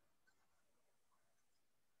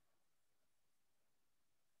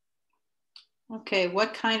 Okay,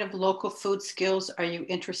 what kind of local food skills are you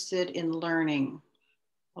interested in learning?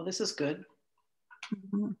 Well, this is good.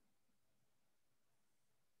 Mm-hmm.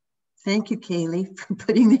 Thank you, Kaleigh, for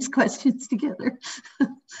putting these questions together.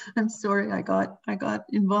 I'm sorry I got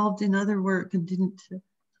involved in other work and didn't.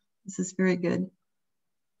 This is very good.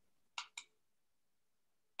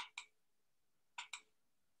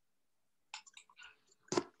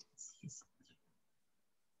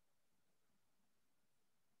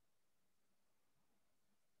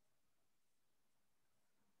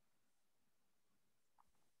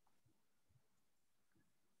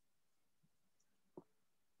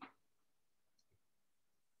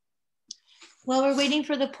 While we're waiting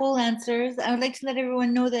for the poll answers, I would like to let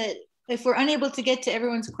everyone know that if we're unable to get to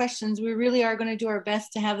everyone's questions, we really are going to do our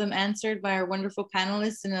best to have them answered by our wonderful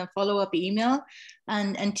panelists in a follow-up email.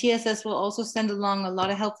 And TSS will also send along a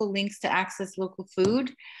lot of helpful links to access local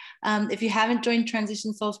food. If you haven't joined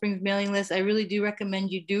Transition Salt Springs mailing list, I really do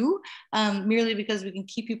recommend you do, merely because we can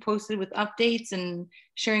keep you posted with updates and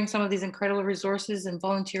sharing some of these incredible resources and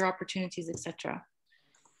volunteer opportunities, etc.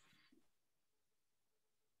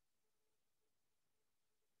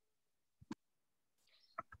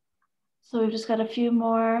 So we've just got a few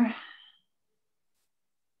more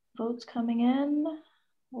votes coming in.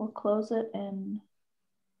 We'll close it in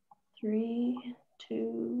 3,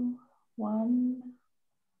 2, 1.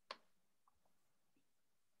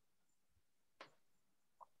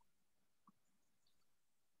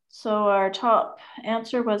 So our top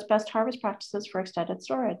answer was best harvest practices for extended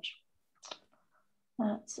storage.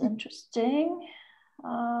 That's interesting.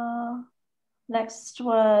 Next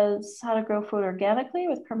was how to grow food organically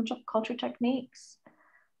with permaculture techniques,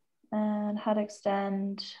 and how to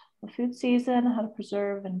extend the food season, how to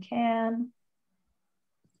preserve and can.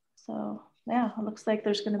 So yeah, it looks like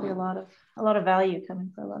there's going to be a lot of value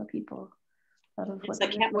coming for a lot of people out of what I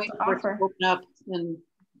can't wait for it to open up and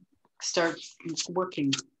start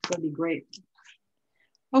working. That'd be great.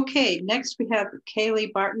 Okay, next we have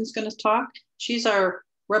Kaleigh Barton's going to talk. She's our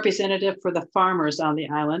representative for the farmers on the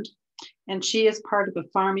island. And she is part of a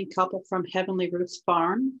farming couple from Heavenly Roots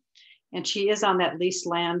Farm. And she is on that leased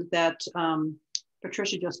land that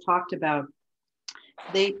Patricia just talked about.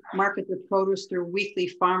 They market their produce through weekly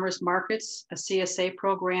farmers markets, a CSA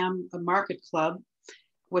program, a market club,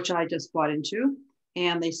 which I just bought into.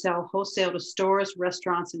 And they sell wholesale to stores,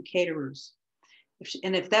 restaurants, and caterers.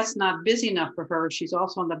 If that's not busy enough for her, she's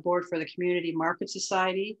also on the board for the Community Market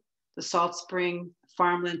Society, the Salt Spring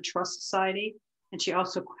Farmland Trust Society, and she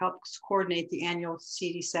also helps coordinate the annual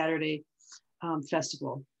Seedy Saturday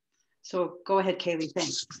festival. So go ahead, Kaleigh,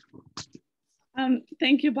 thanks.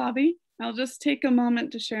 Thank you, Bobby. I'll just take a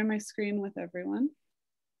moment to share my screen with everyone.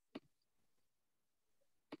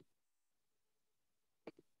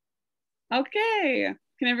 Okay,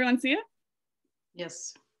 can everyone see it?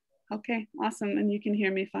 Yes. Okay, awesome, and you can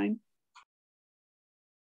hear me fine?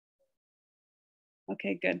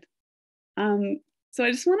 Okay, good. So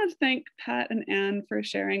I just want to thank Pat and Anne for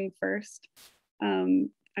sharing first.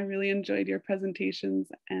 I really enjoyed your presentations,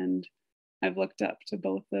 and I've looked up to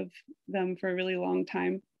both of them for a really long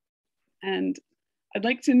time. And I'd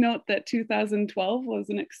like to note that 2012 was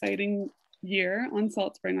an exciting year on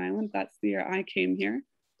Salt Spring Island. That's the year I came here.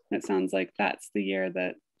 And it sounds like that's the year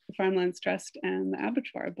that the Farmlands Trust and the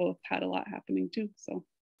Abattoir both had a lot happening too. So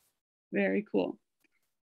very cool.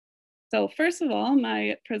 So first of all,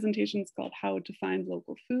 my presentation is called How to Find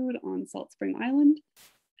Local Food on Salt Spring Island.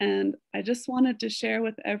 And I just wanted to share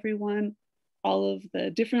with everyone all of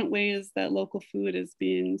the different ways that local food is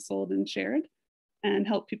being sold and shared, and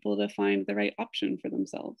help people to find the right option for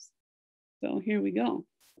themselves. So here we go.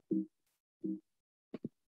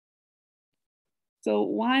 So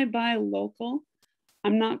why buy local?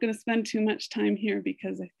 I'm not going to spend too much time here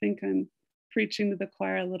because I think I'm preaching to the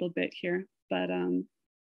choir a little bit here, but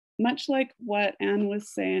much like what Anne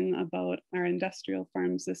was saying about our industrial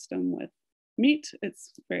farm system with meat,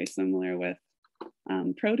 it's very similar with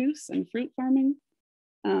produce and fruit farming.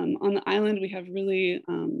 On the island, we have really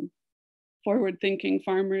forward-thinking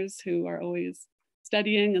farmers who are always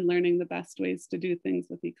studying and learning the best ways to do things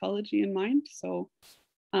with ecology in mind. So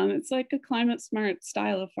it's like a climate smart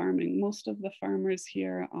style of farming. Most of the farmers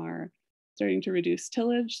here are starting to reduce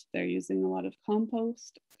tillage. They're using a lot of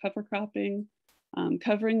compost, cover cropping.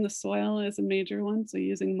 Covering the soil is a major one, so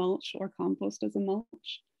using mulch or compost as a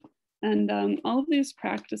mulch. And all of these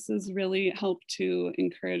practices really help to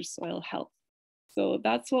encourage soil health. So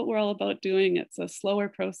that's what we're all about doing. It's a slower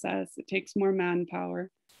process. It takes more manpower,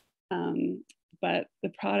 but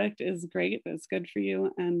the product is great. It's good for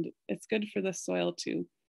you, and it's good for the soil too.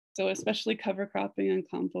 So especially cover cropping and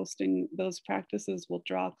composting, those practices will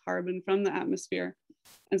draw carbon from the atmosphere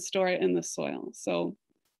and store it in the soil. So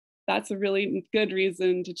that's a really good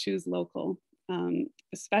reason to choose local,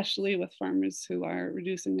 especially with farmers who are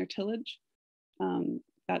reducing their tillage.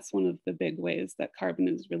 That's one of the big ways that carbon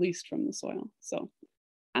is released from the soil. So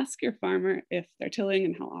ask your farmer if they're tilling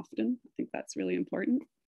and how often. I think that's really important.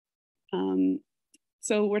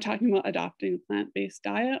 So we're talking about adopting a plant-based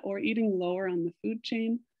diet or eating lower on the food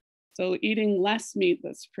chain. So eating less meat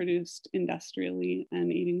that's produced industrially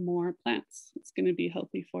and eating more plants. It's going to be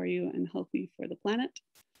healthy for you and healthy for the planet.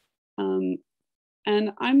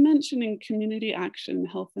 And I'm mentioning community action,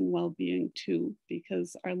 health and well-being too,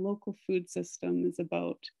 because our local food system is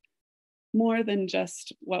about more than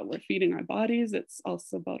just what we're feeding our bodies. It's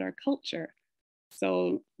also about our culture.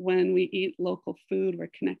 So when we eat local food,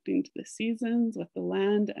 we're connecting to the seasons, with the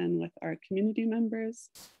land, and with our community members.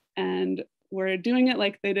 And we're doing it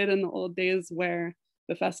like they did in the old days, where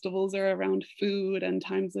the festivals are around food and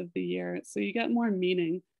times of the year. So you get more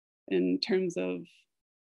meaning in terms of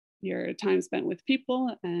your time spent with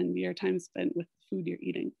people and your time spent with the food you're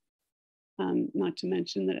eating. Not to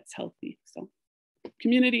mention that it's healthy. So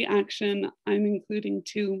community action, I'm including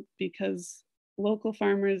too, because local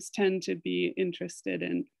farmers tend to be interested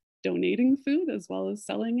in donating food as well as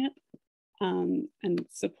selling it. And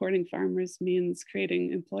supporting farmers means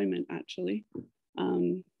creating employment, actually.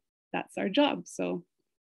 That's our job. So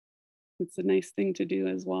it's a nice thing to do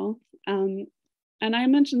as well. And I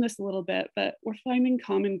mentioned this a little bit, but we're finding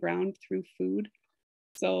common ground through food.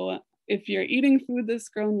 So if you're eating food that's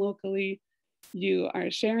grown locally, you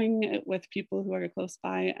are sharing it with people who are close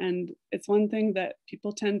by. And it's one thing that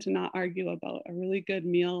people tend to not argue about. A really good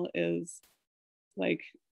meal is like,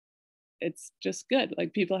 it's just good.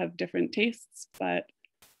 Like, people have different tastes, but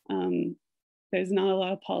there's not a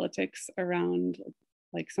lot of politics around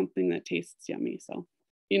like something that tastes yummy. So,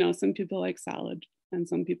 you know, some people like salad and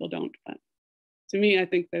some people don't, but to me, I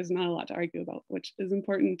think there's not a lot to argue about, which is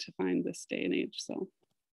important to find this day and age. So,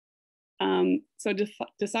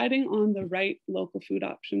 deciding on the right local food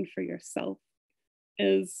option for yourself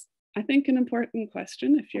is, I think, an important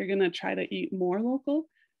question. If you're gonna try to eat more local,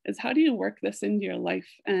 is how do you work this into your life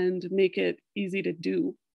and make it easy to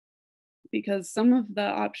do? Because some of the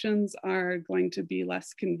options are going to be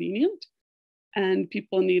less convenient, and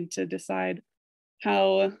people need to decide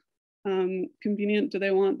how convenient do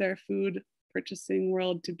they want their food purchasing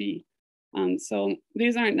world to be. So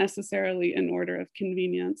these aren't necessarily in order of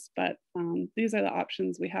convenience, but these are the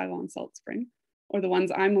options we have on Salt Spring, or the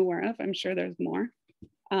ones I'm aware of. I'm sure there's more.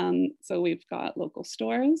 So we've got local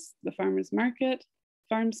stores, the farmers market,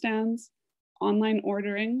 farm stands, online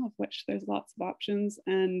ordering, of which there's lots of options,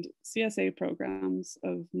 and CSA programs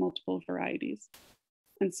of multiple varieties.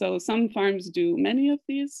 And so some farms do many of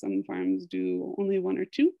these, some farms do only one or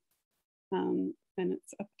two. And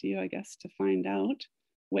it's up to you, I guess, to find out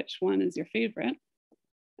which one is your favorite.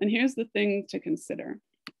 And here's the thing to consider.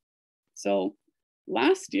 So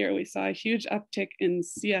last year, we saw a huge uptick in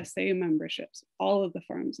CSA memberships, all of the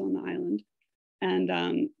farms on the island. And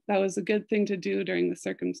that was a good thing to do during the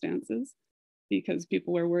circumstances, because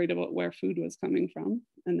people were worried about where food was coming from.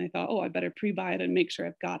 And they thought, oh, I better pre-buy it and make sure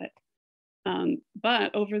I've got it.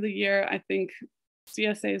 But over the year, I think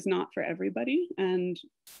CSA is not for everybody, and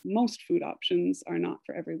most food options are not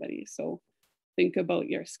for everybody. So think about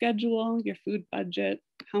your schedule, your food budget,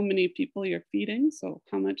 how many people you're feeding, so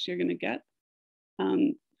how much you're going to get.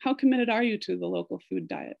 How committed are you to the local food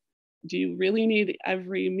diet? Do you really need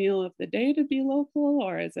every meal of the day to be local,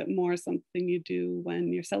 or is it more something you do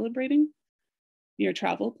when you're celebrating? Your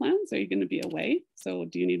travel plans, are you going to be away? So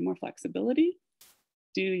do you need more flexibility?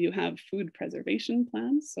 Do you have food preservation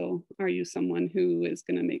plans? So are you someone who is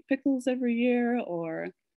going to make pickles every year, or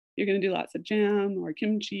you're going to do lots of jam or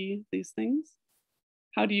kimchi, these things?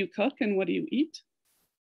 How do you cook and what do you eat?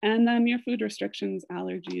 And then your food restrictions,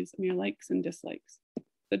 allergies, and your likes and dislikes.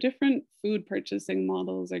 The different food purchasing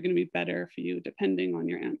models are going to be better for you depending on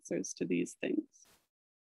your answers to these things.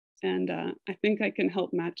 And I think I can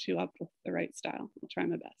help match you up with the right style. I'll try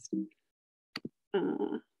my best.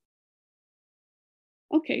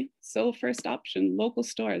 Okay, so first option, local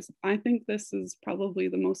stores. I think this is probably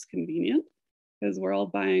the most convenient because we're all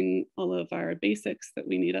buying all of our basics that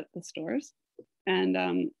we need at the stores. And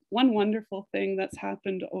one wonderful thing that's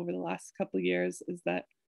happened over the last couple of years is that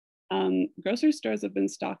grocery stores have been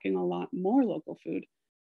stocking a lot more local food.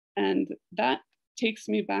 And that takes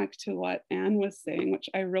me back to what Anne was saying, which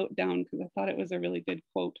I wrote down because I thought it was a really good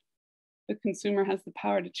quote. The consumer has the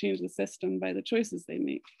power to change the system by the choices they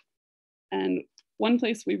make. And one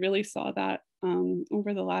place we really saw that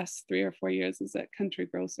over the last 3 or 4 years is at Country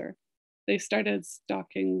Grocer. They started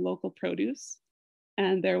stocking local produce.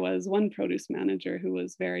 And there was one produce manager who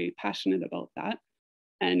was very passionate about that.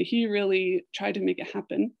 And he really tried to make it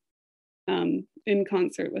happen in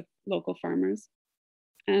concert with local farmers.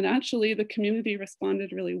 And actually, the community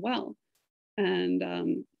responded really well.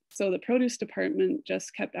 And so the produce department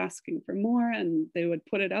just kept asking for more, and they would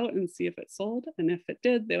put it out and see if it sold. And if it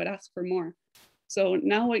did, they would ask for more. So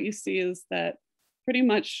now what you see is that pretty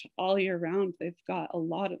much all year round, they've got a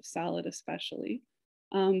lot of salad, especially.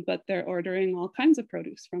 But they're ordering all kinds of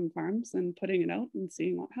produce from farms and putting it out and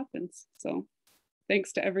seeing what happens. So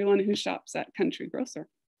thanks to everyone who shops at Country Grocer.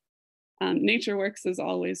 NatureWorks has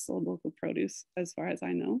always sold local produce, as far as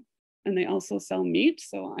I know. And they also sell meat.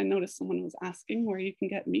 So I noticed someone was asking where you can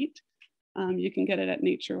get meat. You can get it at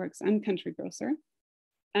NatureWorks and Country Grocer.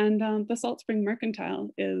 And the Salt Spring Mercantile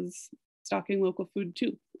is stocking local food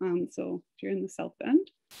too. So if you're in the South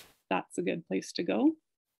End, that's a good place to go.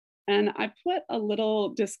 And I put a little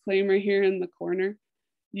disclaimer here in the corner.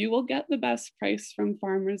 You will get the best price from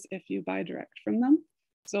farmers if you buy direct from them.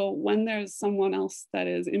 So when there's someone else that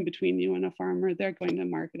is in between you and a farmer, they're going to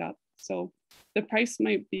mark it up. So the price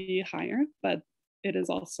might be higher, but it is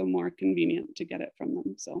also more convenient to get it from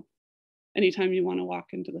them. So anytime you want to walk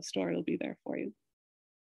into the store, it'll be there for you.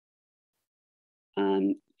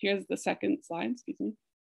 Here's the second slide, excuse me.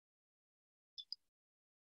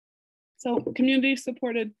 So community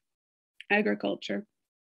supported agriculture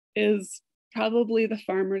is probably the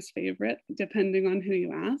farmer's favorite, depending on who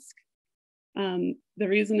you ask. The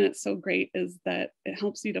reason it's so great is that it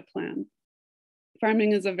helps you to plan.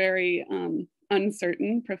 Farming is a very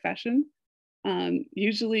uncertain profession.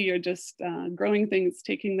 Usually you're just growing things,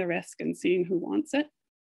 taking the risk and seeing who wants it.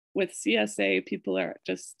 With CSA, people are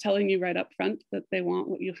just telling you right up front that they want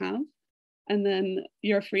what you have. And then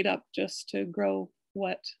you're freed up just to grow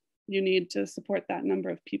what you need to support that number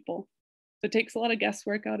of people. So it takes a lot of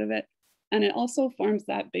guesswork out of it. And it also forms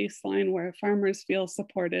that baseline where farmers feel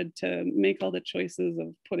supported to make all the choices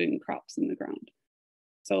of putting crops in the ground.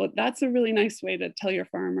 So that's a really nice way to tell your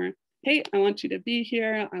farmer, hey, I want you to be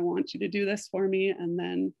here. I want you to do this for me. And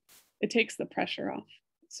then it takes the pressure off.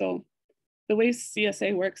 So the way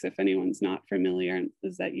CSA works, if anyone's not familiar,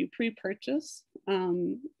 is that you pre-purchase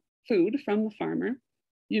food from the farmer,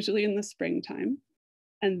 usually in the springtime.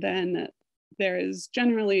 And then there is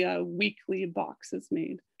generally a weekly box is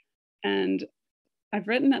made. And I've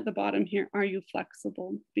written at the bottom here, are you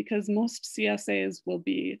flexible? Because most CSAs will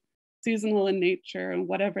be seasonal in nature and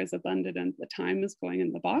whatever is abundant at the time is going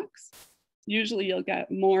in the box. Usually you'll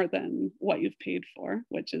get more than what you've paid for,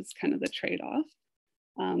 which is kind of the trade-off.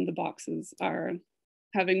 The boxes are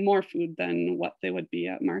having more food than what they would be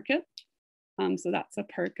at market. So that's a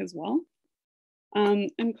perk as well.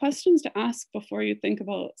 And questions to ask before you think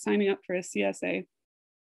about signing up for a CSA.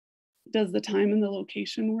 Does the time and the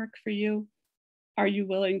location work for you? Are you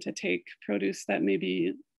willing to take produce that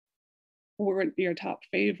maybe weren't your top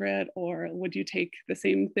favorite, or would you take the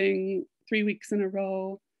same thing 3 weeks in a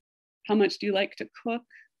row? How much do you like to cook?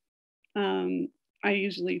 I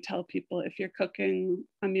usually tell people if you're cooking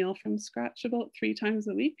a meal from scratch about 3 times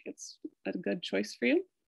a week, it's a good choice for you.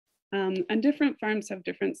 And different farms have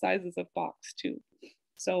different sizes of box too.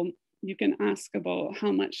 So you can ask about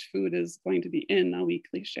how much food is going to be in a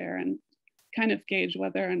weekly share and kind of gauge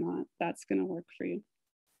whether or not that's going to work for you.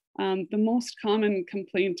 The most common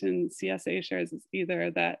complaint in CSA shares is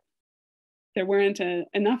either that there weren't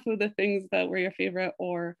enough of the things that were your favorite,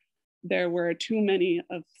 or there were too many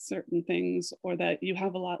of certain things, or that you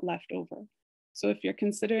have a lot left over. So if you're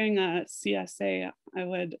considering a CSA, I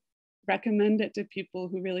would recommend it to people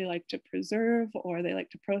who really like to preserve, or they like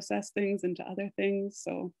to process things into other things.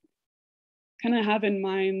 So kind of have in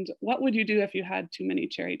mind, what would you do if you had too many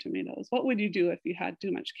cherry tomatoes? What would you do if you had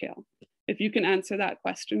too much kale? If you can answer that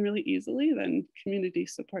question really easily, then community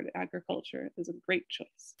supported agriculture is a great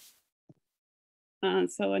choice.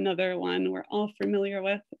 So another one we're all familiar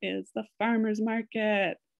with is the farmer's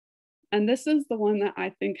market. And this is the one that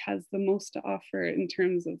I think has the most to offer in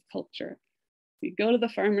terms of culture. You go to the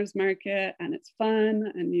farmer's market and it's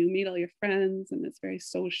fun and you meet all your friends and it's very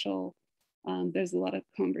social. There's a lot of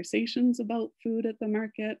conversations about food at the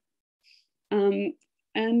market.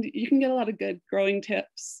 And you can get a lot of good growing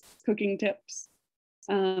tips, cooking tips.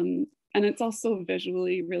 And it's also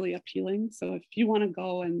visually really appealing. So if you want to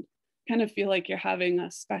go and kind of feel like you're having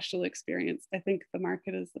a special experience, I think the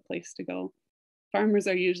market is the place to go. Farmers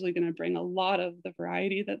are usually going to bring a lot of the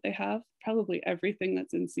variety that they have. Probably everything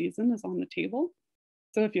that's in season is on the table.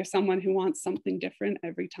 So if you're someone who wants something different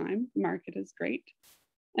every time, the market is great.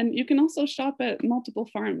 And you can also shop at multiple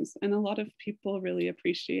farms. And a lot of people really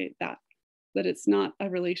appreciate that it's not a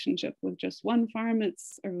relationship with just one farm,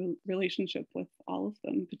 it's a relationship with all of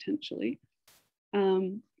them potentially.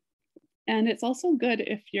 And it's also good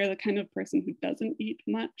if you're the kind of person who doesn't eat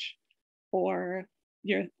much, or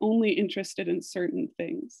you're only interested in certain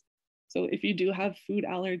things. So if you do have food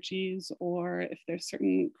allergies, or if there's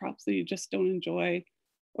certain crops that you just don't enjoy,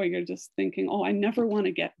 or you're just thinking, oh, I never want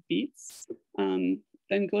to get beets,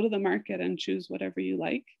 then go to the market and choose whatever you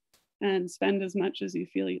like and spend as much as you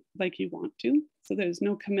feel like you want to. So there's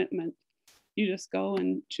no commitment. You just go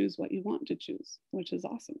and choose what you want to choose, which is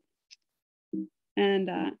awesome. And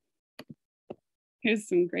here's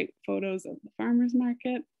some great photos of the farmers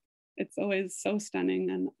market. It's always so stunning,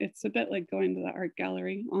 and it's a bit like going to the art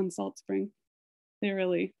gallery on Salt Spring.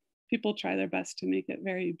 People try their best to make it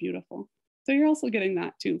very beautiful. So you're also getting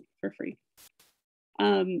that too for free.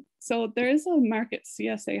 So there is a market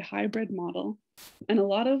CSA hybrid model, and a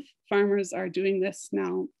lot of farmers are doing this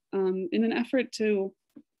now in an effort to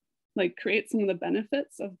create some of the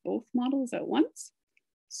benefits of both models at once.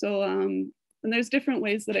 So, and there's different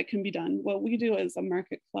ways that it can be done. What we do is a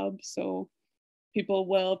market club, so people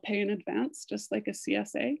will pay in advance, just like a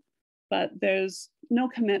CSA, but there's no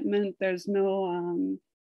commitment, there's no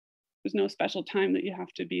special time that you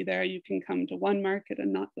have to be there. You can come to one market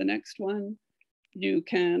and not the next one. You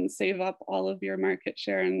can save up all of your market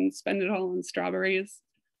share and spend it all on strawberries.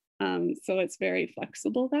 So it's very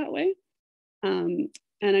flexible that way. And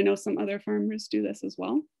I know some other farmers do this as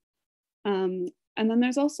well. And then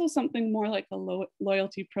there's also something more like a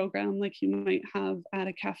loyalty program, like you might have at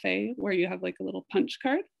a cafe where you have like a little punch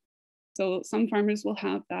card. So some farmers will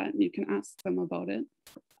have that, and you can ask them about it.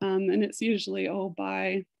 And it's usually, oh,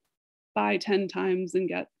 buy 10 times and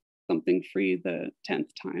get something free the 10th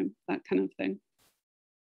time, that kind of thing.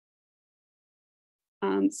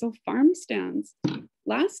 So farm stands.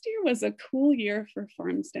 Last year was a cool year for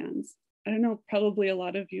farm stands. I don't know, probably a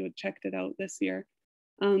lot of you had checked it out this year.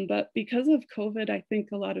 But because of COVID, I think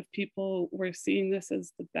a lot of people were seeing this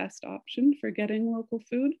as the best option for getting local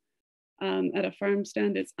food. At a farm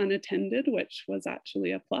stand, it's unattended, which was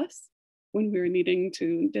actually a plus when we were needing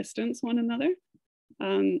to distance one another.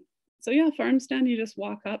 So yeah, farm stand, you just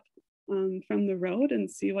walk up from the road and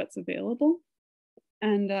see what's available.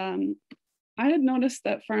 And I had noticed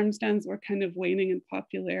that farm stands were kind of waning in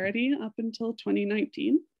popularity up until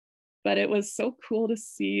 2019, but it was so cool to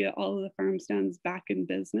see all of the farm stands back in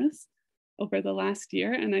business over the last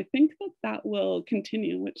year. And I think that will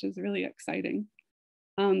continue, which is really exciting.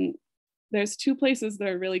 There's two places that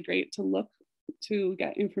are really great to look to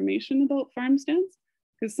get information about farm stands,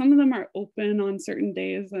 because some of them are open on certain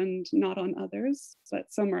days and not on others,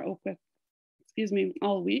 but some are open,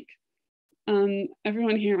 all week.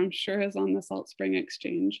 Everyone here, I'm sure, is on the Salt Spring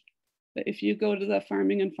Exchange. But if you go to the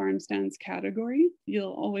farming and farm stands category,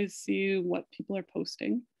 you'll always see what people are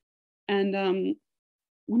posting. And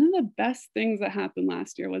one of the best things that happened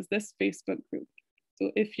last year was this Facebook group.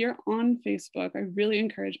 So if you're on Facebook, I really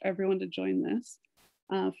encourage everyone to join this.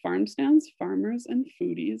 Farm Stands, Farmers, and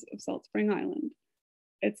Foodies of Salt Spring Island.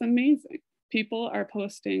 It's amazing. People are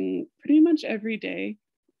posting pretty much every day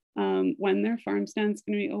when their farm stand's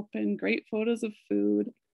going to be open, great photos of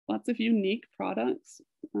food, lots of unique products,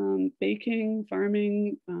 baking,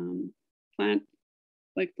 farming, plant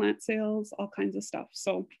sales, all kinds of stuff.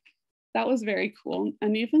 So that was very cool.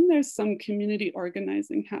 And even there's some community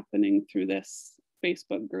organizing happening through this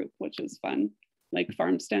Facebook group, which is fun, like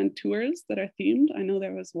farm stand tours that are themed. I know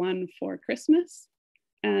there was one for Christmas,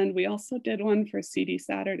 and we also did one for Seedy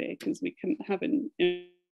Saturday because we couldn't have an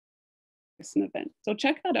in-person event. So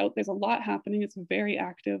check that out. There's a lot happening. It's very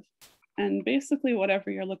active. And basically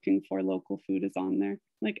whatever you're looking for, local food is on there,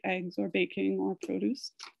 like eggs or baking or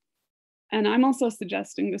produce. And I'm also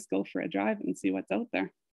suggesting just go for a drive and see what's out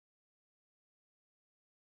there.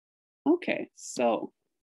 Okay, so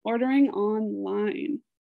ordering online.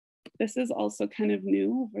 This is also kind of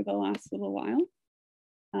new over the last little while.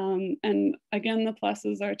 And again, the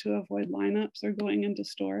pluses are to avoid lineups or going into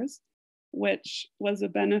stores, which was a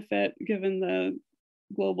benefit given the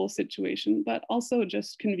global situation, but also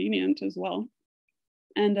just convenient as well.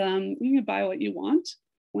 And you can buy what you want.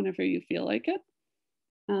 whenever you feel like it.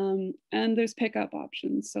 And there's pickup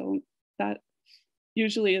options. So that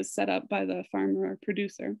usually is set up by the farmer or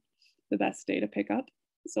producer, the best day to pick up.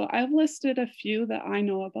 So I've listed a few that I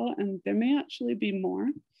know about, and there may actually be more.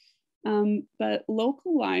 But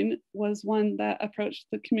Local Line was one that approached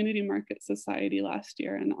the Community Market Society last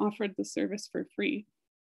year and offered the service for free.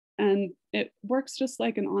 And it works just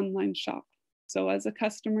like an online shop. So as a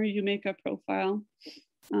customer, you make a profile,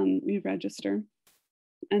 you register,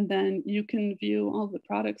 and then you can view all the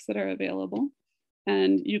products that are available,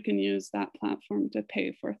 and you can use that platform to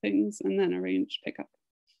pay for things and then arrange pickup.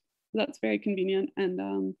 So that's very convenient.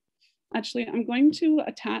 And actually, I'm going to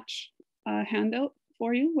attach a handout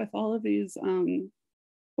for you with all of these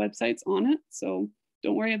websites on it. So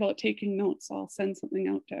don't worry about taking notes. I'll send something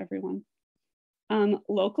out to everyone.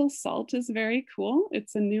 Local Salt is very cool.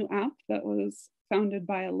 It's a new app that was founded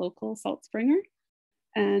by a local salt springer,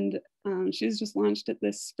 and she's just launched it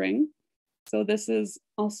this spring. So this is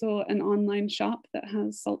also an online shop that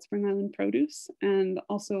has Salt Spring Island produce and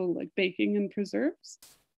also like baking and preserves.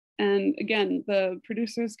 And again, the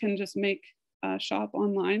producers can just make a shop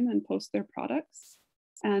online and post their products.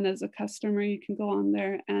 And as a customer, you can go on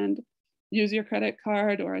there and use your credit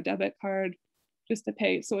card or a debit card just to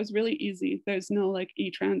pay. So it's really easy. There's no like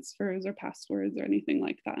e-transfers or passwords or anything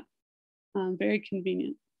like that. Very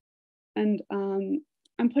convenient. And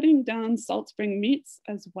I'm putting down Salt Spring Meats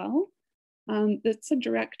as well. It's a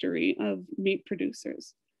directory of meat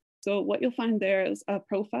producers. So what you'll find there is a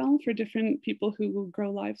profile for different people who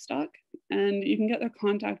grow livestock, and you can get their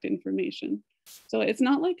contact information. So it's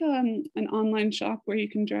not like an online shop where you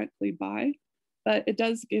can directly buy, but it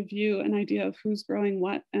does give you an idea of who's growing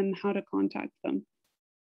what and how to contact them.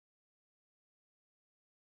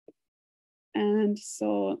 And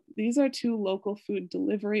so these are two local food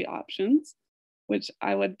delivery options, which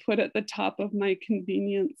I would put at the top of my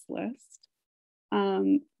convenience list.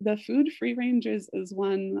 The Food Free Rangers is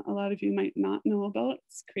one a lot of you might not know about.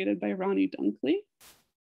 It's created by Ronnie Dunkley,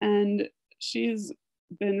 and she's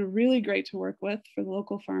been really great to work with for the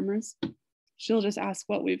local farmers. She'll just ask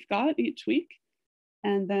what we've got each week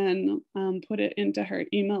and then put it into her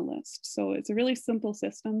email list. So it's a really simple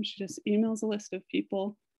system. She just emails a list of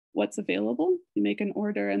people, what's available, you make an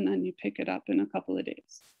order, and then you pick it up in a couple of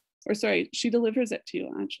days. Or sorry, she delivers it to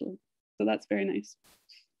you actually. So that's very nice.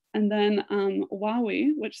 And then WAWI,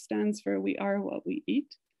 which stands for We Are What We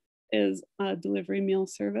Eat, is a delivery meal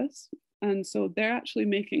service. And so they're actually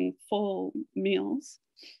making full meals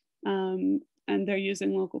and they're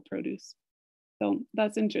using local produce. So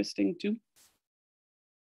that's interesting too.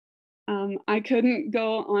 I couldn't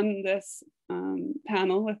go on this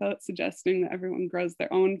panel without suggesting that everyone grows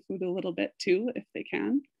their own food a little bit too, if they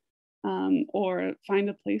can, or find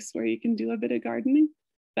a place where you can do a bit of gardening.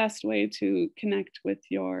 Best way to connect with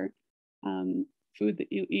your food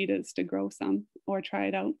that you eat is to grow some or try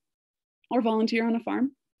it out or volunteer on a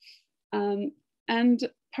farm. And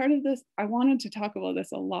part of this, I wanted to talk about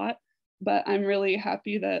this a lot, but I'm really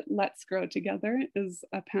happy that Let's Grow Together is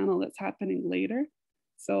a panel that's happening later,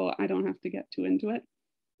 so I don't have to get too into it.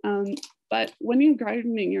 But when you're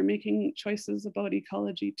gardening, you're making choices about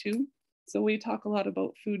ecology too. So we talk a lot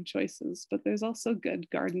about food choices, but there's also good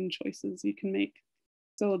garden choices you can make.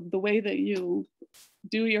 So the way that you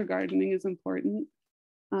do your gardening is important,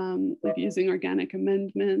 like using organic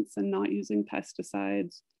amendments and not using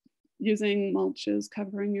pesticides, using mulches,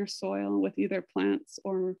 covering your soil with either plants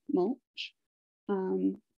or mulch,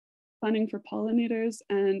 planning for pollinators,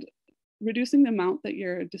 and reducing the amount that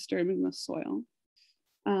you're disturbing the soil.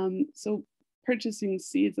 So purchasing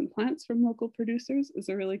seeds and plants from local producers is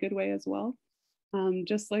a really good way as well.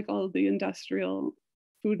 Just like all of the industrial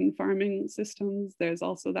food and farming systems, there's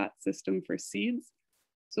also that system for seeds.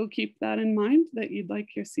 So keep that in mind, that you'd like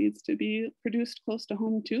your seeds to be produced close to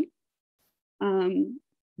home too.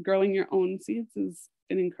 Growing your own seeds is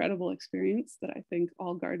an incredible experience that I think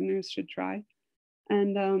all gardeners should try.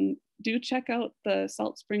 And do check out the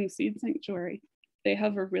Salt Spring Seed Sanctuary. They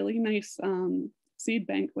have a really nice seed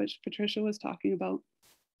bank, which Patricia was talking about.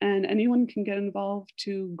 And anyone can get involved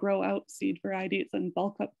to grow out seed varieties and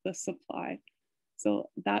bulk up the supply. So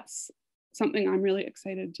that's something I'm really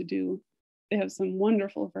excited to do. They have some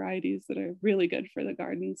wonderful varieties that are really good for the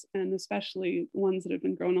gardens, and especially ones that have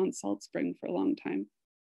been grown on Salt Spring for a long time.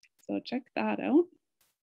 So check that out.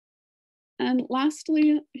 And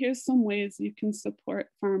lastly, here's some ways you can support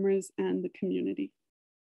farmers and the community.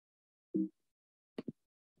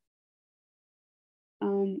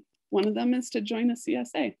 One of them is to join a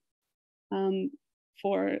CSA.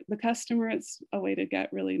 For the customer, it's a way to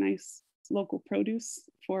get really nice local produce.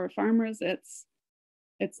 For farmers, it's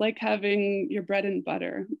It's like having your bread and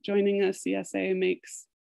butter. Joining a CSA makes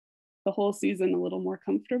the whole season a little more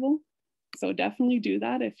comfortable. So definitely do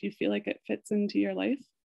that if you feel like it fits into your life.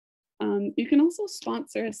 You can also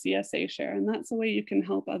sponsor a CSA share, and that's a way you can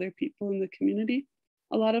help other people in the community.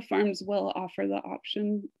 A lot of farms will offer the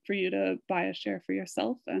option for you to buy a share for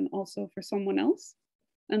yourself and also for someone else.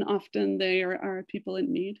 And often there are people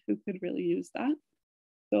in need who could really use that.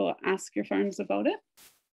 So ask your farms about it.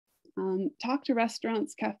 Talk to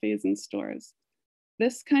restaurants, cafes, and stores.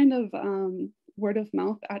 This kind of word of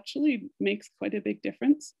mouth actually makes quite a big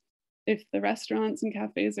difference. If the restaurants and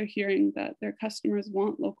cafes are hearing that their customers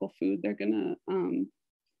want local food, they're gonna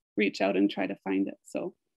reach out and try to find it.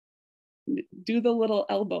 So do the little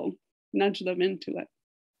elbow, nudge them into it.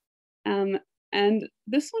 And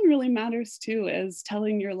this one really matters too, is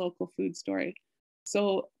telling your local food story.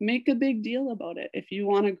 So make a big deal about it. If you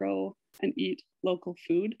wanna grow and eat local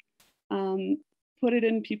food, put it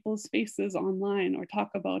in people's faces online or talk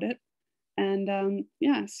about it. And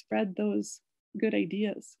yeah, spread those good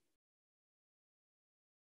ideas.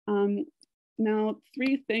 Now,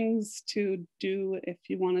 3 things to do if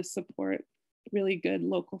you want to support really good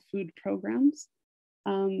local food programs.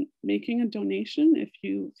 Making a donation if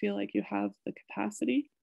you feel like you have the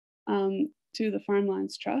capacity to the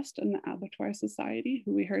Farmlands Trust and the Abattoir Society,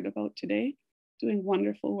 who we heard about today, doing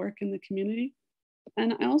wonderful work in the community.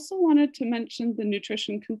 And I also wanted to mention the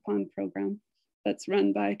nutrition coupon program that's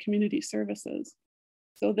run by Community Services.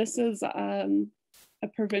 So this is a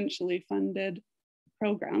provincially funded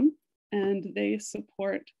program, and they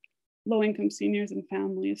support low-income seniors and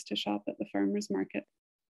families to shop at the farmers market.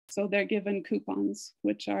 So they're given coupons,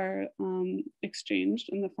 which are exchanged,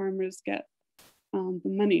 and the farmers get the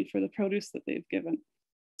money for the produce that they've given.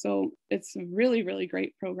 So it's a really, really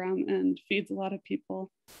great program and feeds a lot of people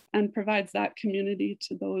and provides that community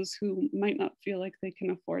to those who might not feel like they can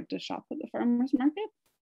afford to shop at the farmers market.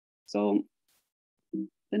 So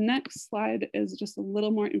the next slide is just a little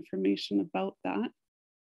more information about that.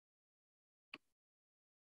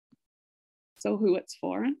 So who it's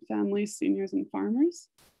for: families, seniors, and farmers.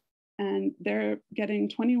 And they're getting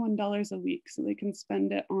 $21 a week, so they can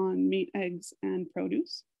spend it on meat, eggs, and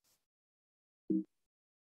produce.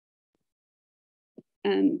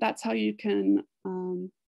 And that's how you can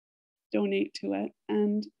donate to it.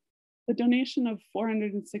 And the donation of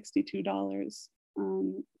 $462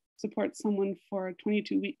 supports someone for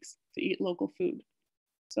 22 weeks to eat local food.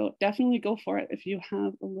 So definitely go for it if you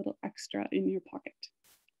have a little extra in your pocket.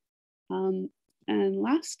 And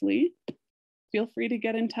lastly, feel free to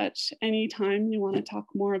get in touch anytime you want to talk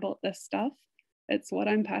more about this stuff. It's what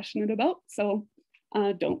I'm passionate about. So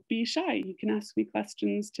don't be shy. You can ask me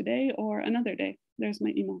questions today or another day. There's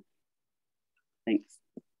my email. Thanks.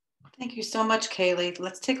 Thank you so much, Kaleigh.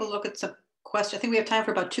 Let's take a look at some questions. I think we have time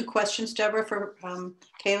for about 2 questions, Deborah, for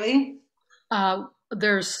Kaleigh.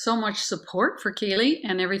 There's so much support for Kaleigh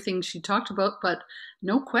and everything she talked about, but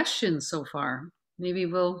no questions so far. Maybe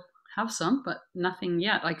we'll have some, but nothing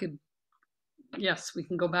yet. Yes, we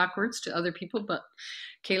can go backwards to other people, but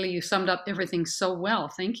Kaleigh, you summed up everything so well.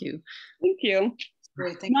 Thank you. Thank you.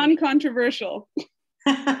 Great, thank Non-controversial.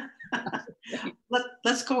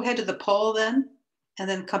 Let's go ahead to the poll then, and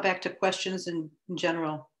then come back to questions in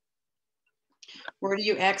general. Where do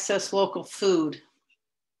you access local food?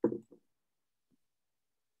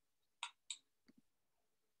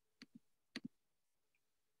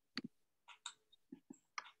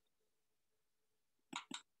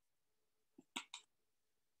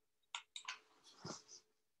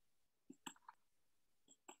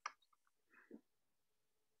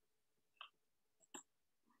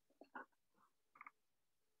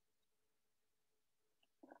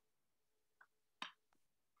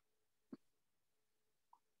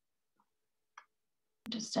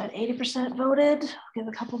 Just at 80% voted. I'll give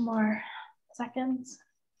a couple more seconds.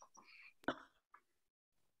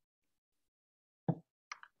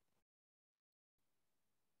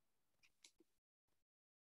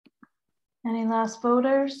 Any last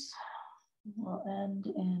voters? We'll end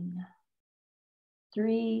in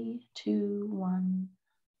 3, 2, 1.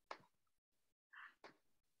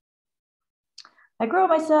 I grow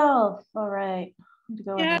myself. All right.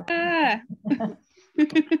 Go yeah.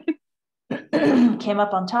 Came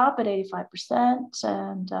up on top at 85%,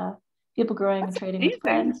 and people growing and trading with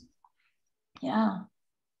friends. Yeah.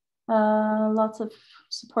 Lots of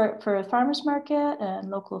support for farmers market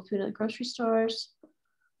and local food at the grocery stores,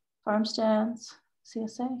 farm stands,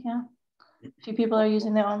 CSA, yeah. A few people are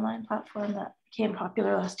using the online platform that became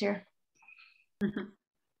popular last year.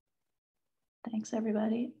 Thanks,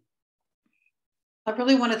 everybody. I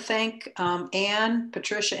really want to thank Anne,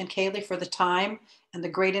 Patricia, and Kaleigh for the time and the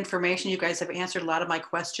great information. You guys have answered a lot of my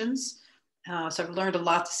questions. So I've learned a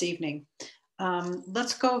lot this evening.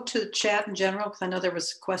 Let's go to the chat in general, because I know there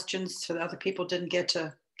was questions so that other people didn't get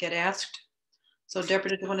asked. So Deborah,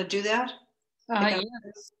 did you want to do that?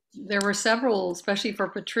 Yes, there were several, especially for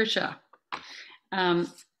Patricia.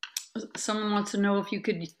 Someone wants to know if you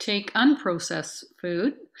could take unprocessed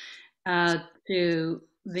food to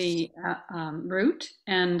the route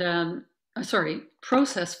and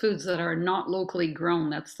processed foods that are not locally grown.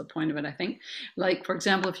 That's the point of it, I think. Like, for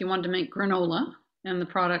example, if you wanted to make granola and the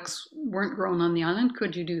products weren't grown on the island,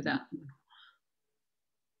 could you do that?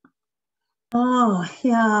 Oh,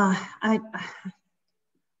 yeah.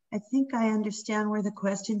 I think I understand where the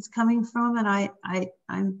question's coming from, and I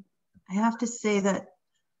have to say that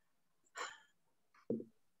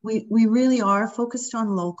we really are focused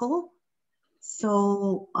on local.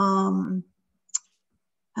 So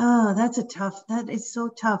that is so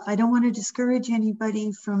tough. I don't want to discourage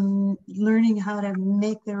anybody from learning how to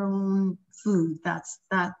make their own food. That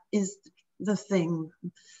is the thing,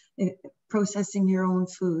 processing your own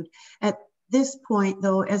food. At this point,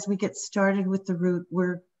 though, as we get started with the route,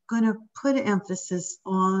 we're going to put emphasis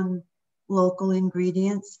on local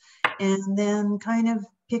ingredients and then kind of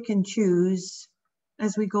pick and choose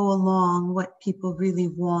as we go along what people really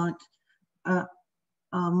want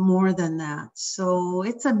more than that. So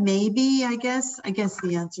it's a maybe, I guess. I guess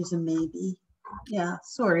the answer is a maybe. Yeah,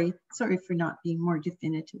 sorry for not being more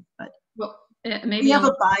definitive, but well, maybe we have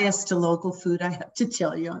a bias to local food, I have to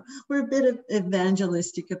tell you. We're a bit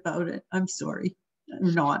evangelistic about it. I'm sorry.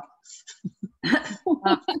 I'm not.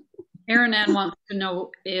 Erin Ann wants to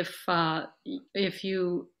know if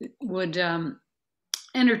you would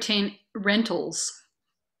entertain rentals.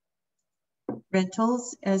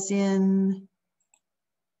 Rentals, as in?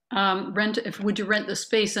 Would you rent the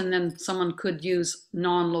space and then someone could use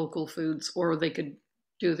non-local foods, or they could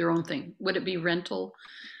do their own thing? Would it be rental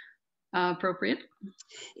appropriate?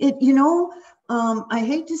 I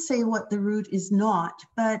hate to say what the route is not,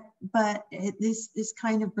 but this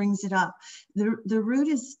kind of brings it up. The route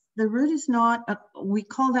is not we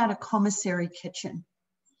call that a commissary kitchen,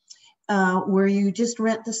 where you just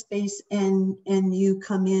rent the space and you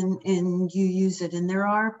come in and you use it. And there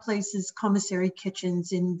are places, commissary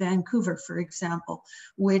kitchens in Vancouver, for example,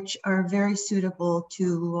 which are very suitable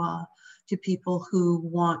to people who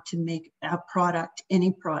want to make a product,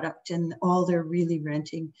 any product, and all they're really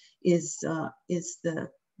renting is the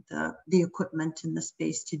equipment and the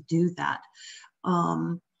space to do that.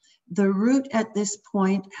 The route at this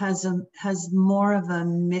point has more of a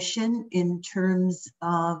mission in terms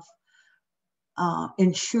of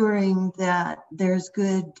ensuring that there's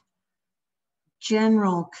good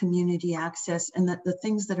general community access, and that the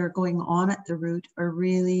things that are going on at the route are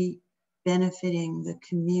really benefiting the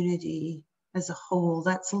community as a whole.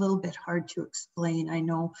 That's a little bit hard to explain, I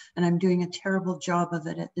know, and I'm doing a terrible job of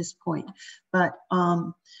it at this point. But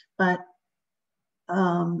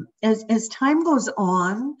as time goes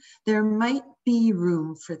on, there might be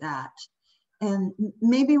room for that. And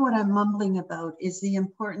maybe what I'm mumbling about is the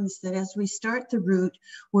importance that as we start the route,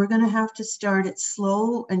 we're going to have to start it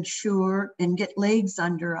slow and sure and get legs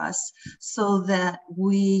under us so that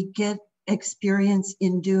we get experience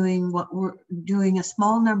in doing what we're doing, a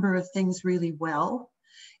small number of things really well,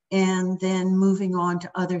 and then moving on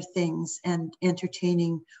to other things and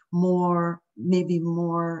entertaining maybe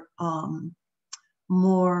more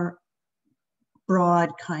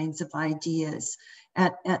broad kinds of ideas.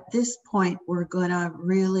 At this point, we're going to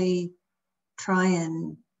really try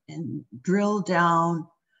and drill down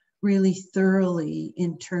really thoroughly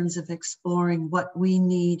in terms of exploring what we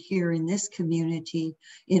need here in this community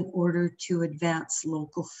in order to advance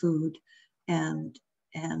local food and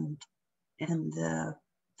the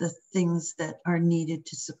things that are needed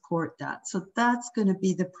to support that. So that's going to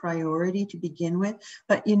be the priority to begin with.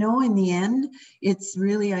 But in the end, it's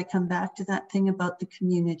really, I come back to that thing about the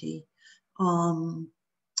community.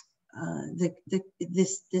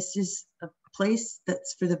 This is a place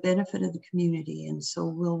that's for the benefit of the community, and so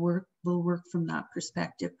we'll work from that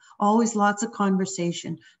perspective. Always lots of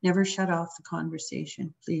conversation. Never shut off the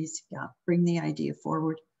conversation, please. Yeah, bring the idea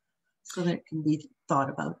forward so that it can be thought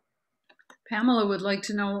about. Pamela would like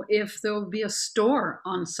to know if there will be a store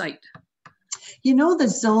on site. The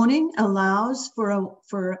zoning allows for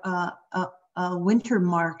a winter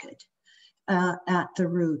market at the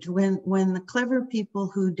route. When the clever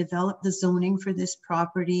people who developed the zoning for this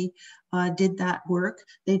property did that work,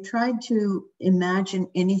 they tried to imagine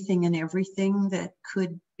anything and everything that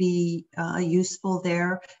could be useful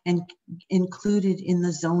there and included in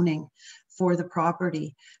the zoning. for the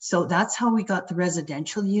property. So that's how we got the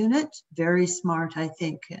residential unit. Very smart, I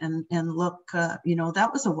think. And look, you know,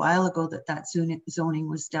 that was a while ago that zoning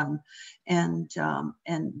was done,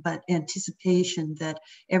 but anticipation that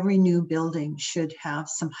every new building should have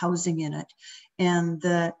some housing in it, and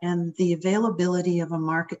the availability of a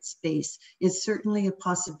market space is certainly a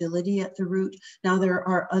possibility at the root. Now there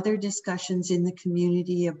are other discussions in the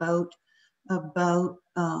community about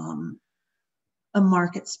a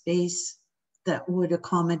market space that would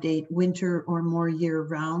accommodate winter or more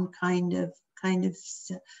year-round kind of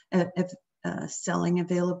selling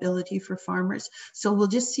availability for farmers. So we'll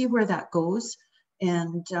just see where that goes,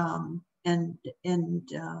 and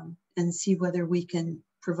see whether we can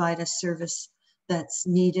provide a service that's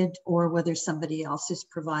needed or whether somebody else is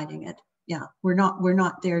providing it. Yeah, we're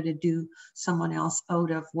not there to do someone else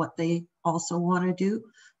out of what they also want to do.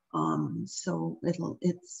 So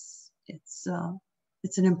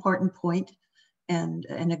it's an important point and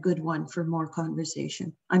a good one for more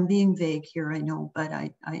conversation. I'm being vague here, I know, but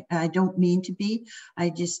I don't mean to be. I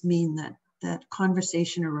just mean that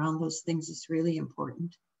conversation around those things is really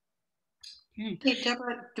important. Okay,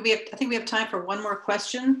 Deborah, I think we have time for one more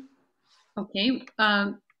question. Okay,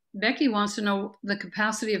 Becky wants to know the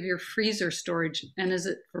capacity of your freezer storage, and is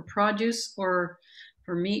it for produce or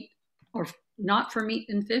for meat, or not for meat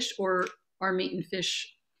and fish, or are meat and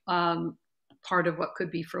fish part of what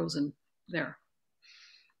could be frozen there?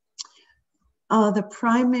 The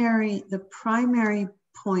primary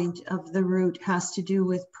point of the route has to do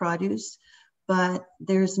with produce, but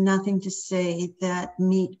there's nothing to say that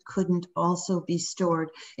meat couldn't also be stored.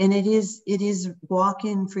 And it is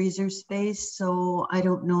walk-in freezer space, so I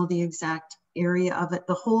don't know the exact area of it.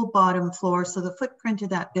 The whole bottom floor, so the footprint of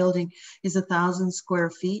that building is 1,000 square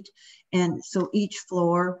feet. And so each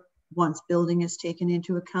floor, once building is taken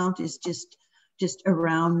into account, is just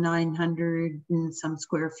around 900 and some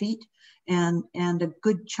square feet. And a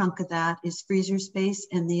good chunk of that is freezer space,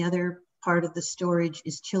 and the other part of the storage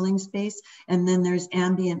is chilling space. And then there's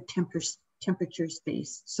ambient temperature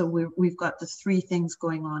space. So we've got the three things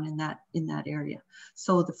going on in that area.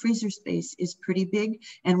 So the freezer space is pretty big,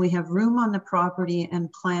 and we have room on the property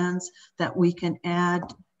and plans that we can add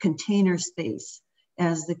container space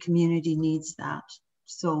as the community needs that.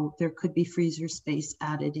 So there could be freezer space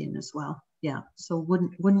added in as well. Yeah, so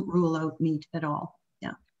wouldn't rule out meat at all.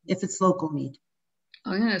 Yeah, if it's local meat.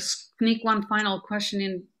 I'm going to sneak one final question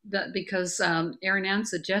in, that because Erin Ann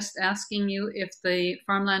suggests asking you if the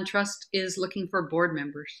Farmland Trust is looking for board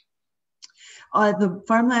members. The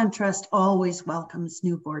Farmland Trust always welcomes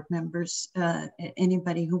new board members,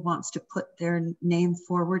 anybody who wants to put their name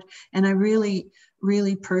forward. And I really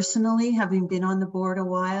personally, having been on the board a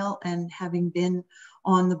while and having been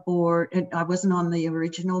on the board, and I wasn't on the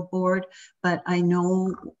original board, but I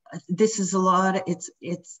know this is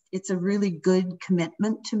it's a really good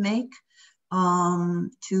commitment to make,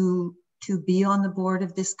 to be on the board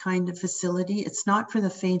of this kind of facility. It's not for the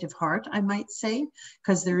faint of heart, I might say,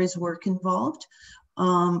 because there is work involved.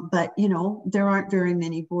 But you know, there aren't very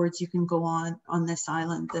many boards you can go on this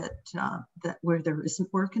island that where there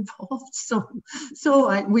isn't work involved. So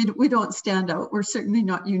we don't stand out. We're certainly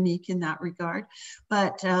not unique in that regard.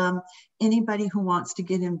 But anybody who wants to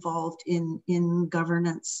get involved in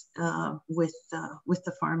governance with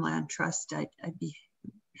the Farmland Trust, I'd be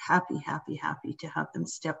happy to have them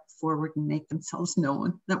step forward and make themselves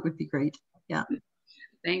known. That would be great. Yeah.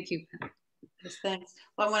 Thank you. Yes, thanks.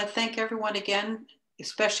 Well, I want to thank everyone again,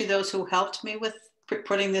 especially those who helped me with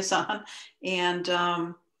putting this on. And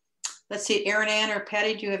let's see, Erin Ann or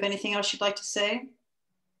Patty, do you have anything else you'd like to say?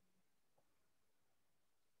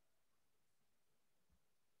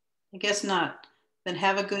 I guess not. Then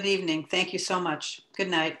have a good evening. Thank you so much. Good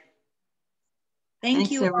night.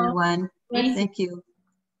 Thanks, everyone. Thank you.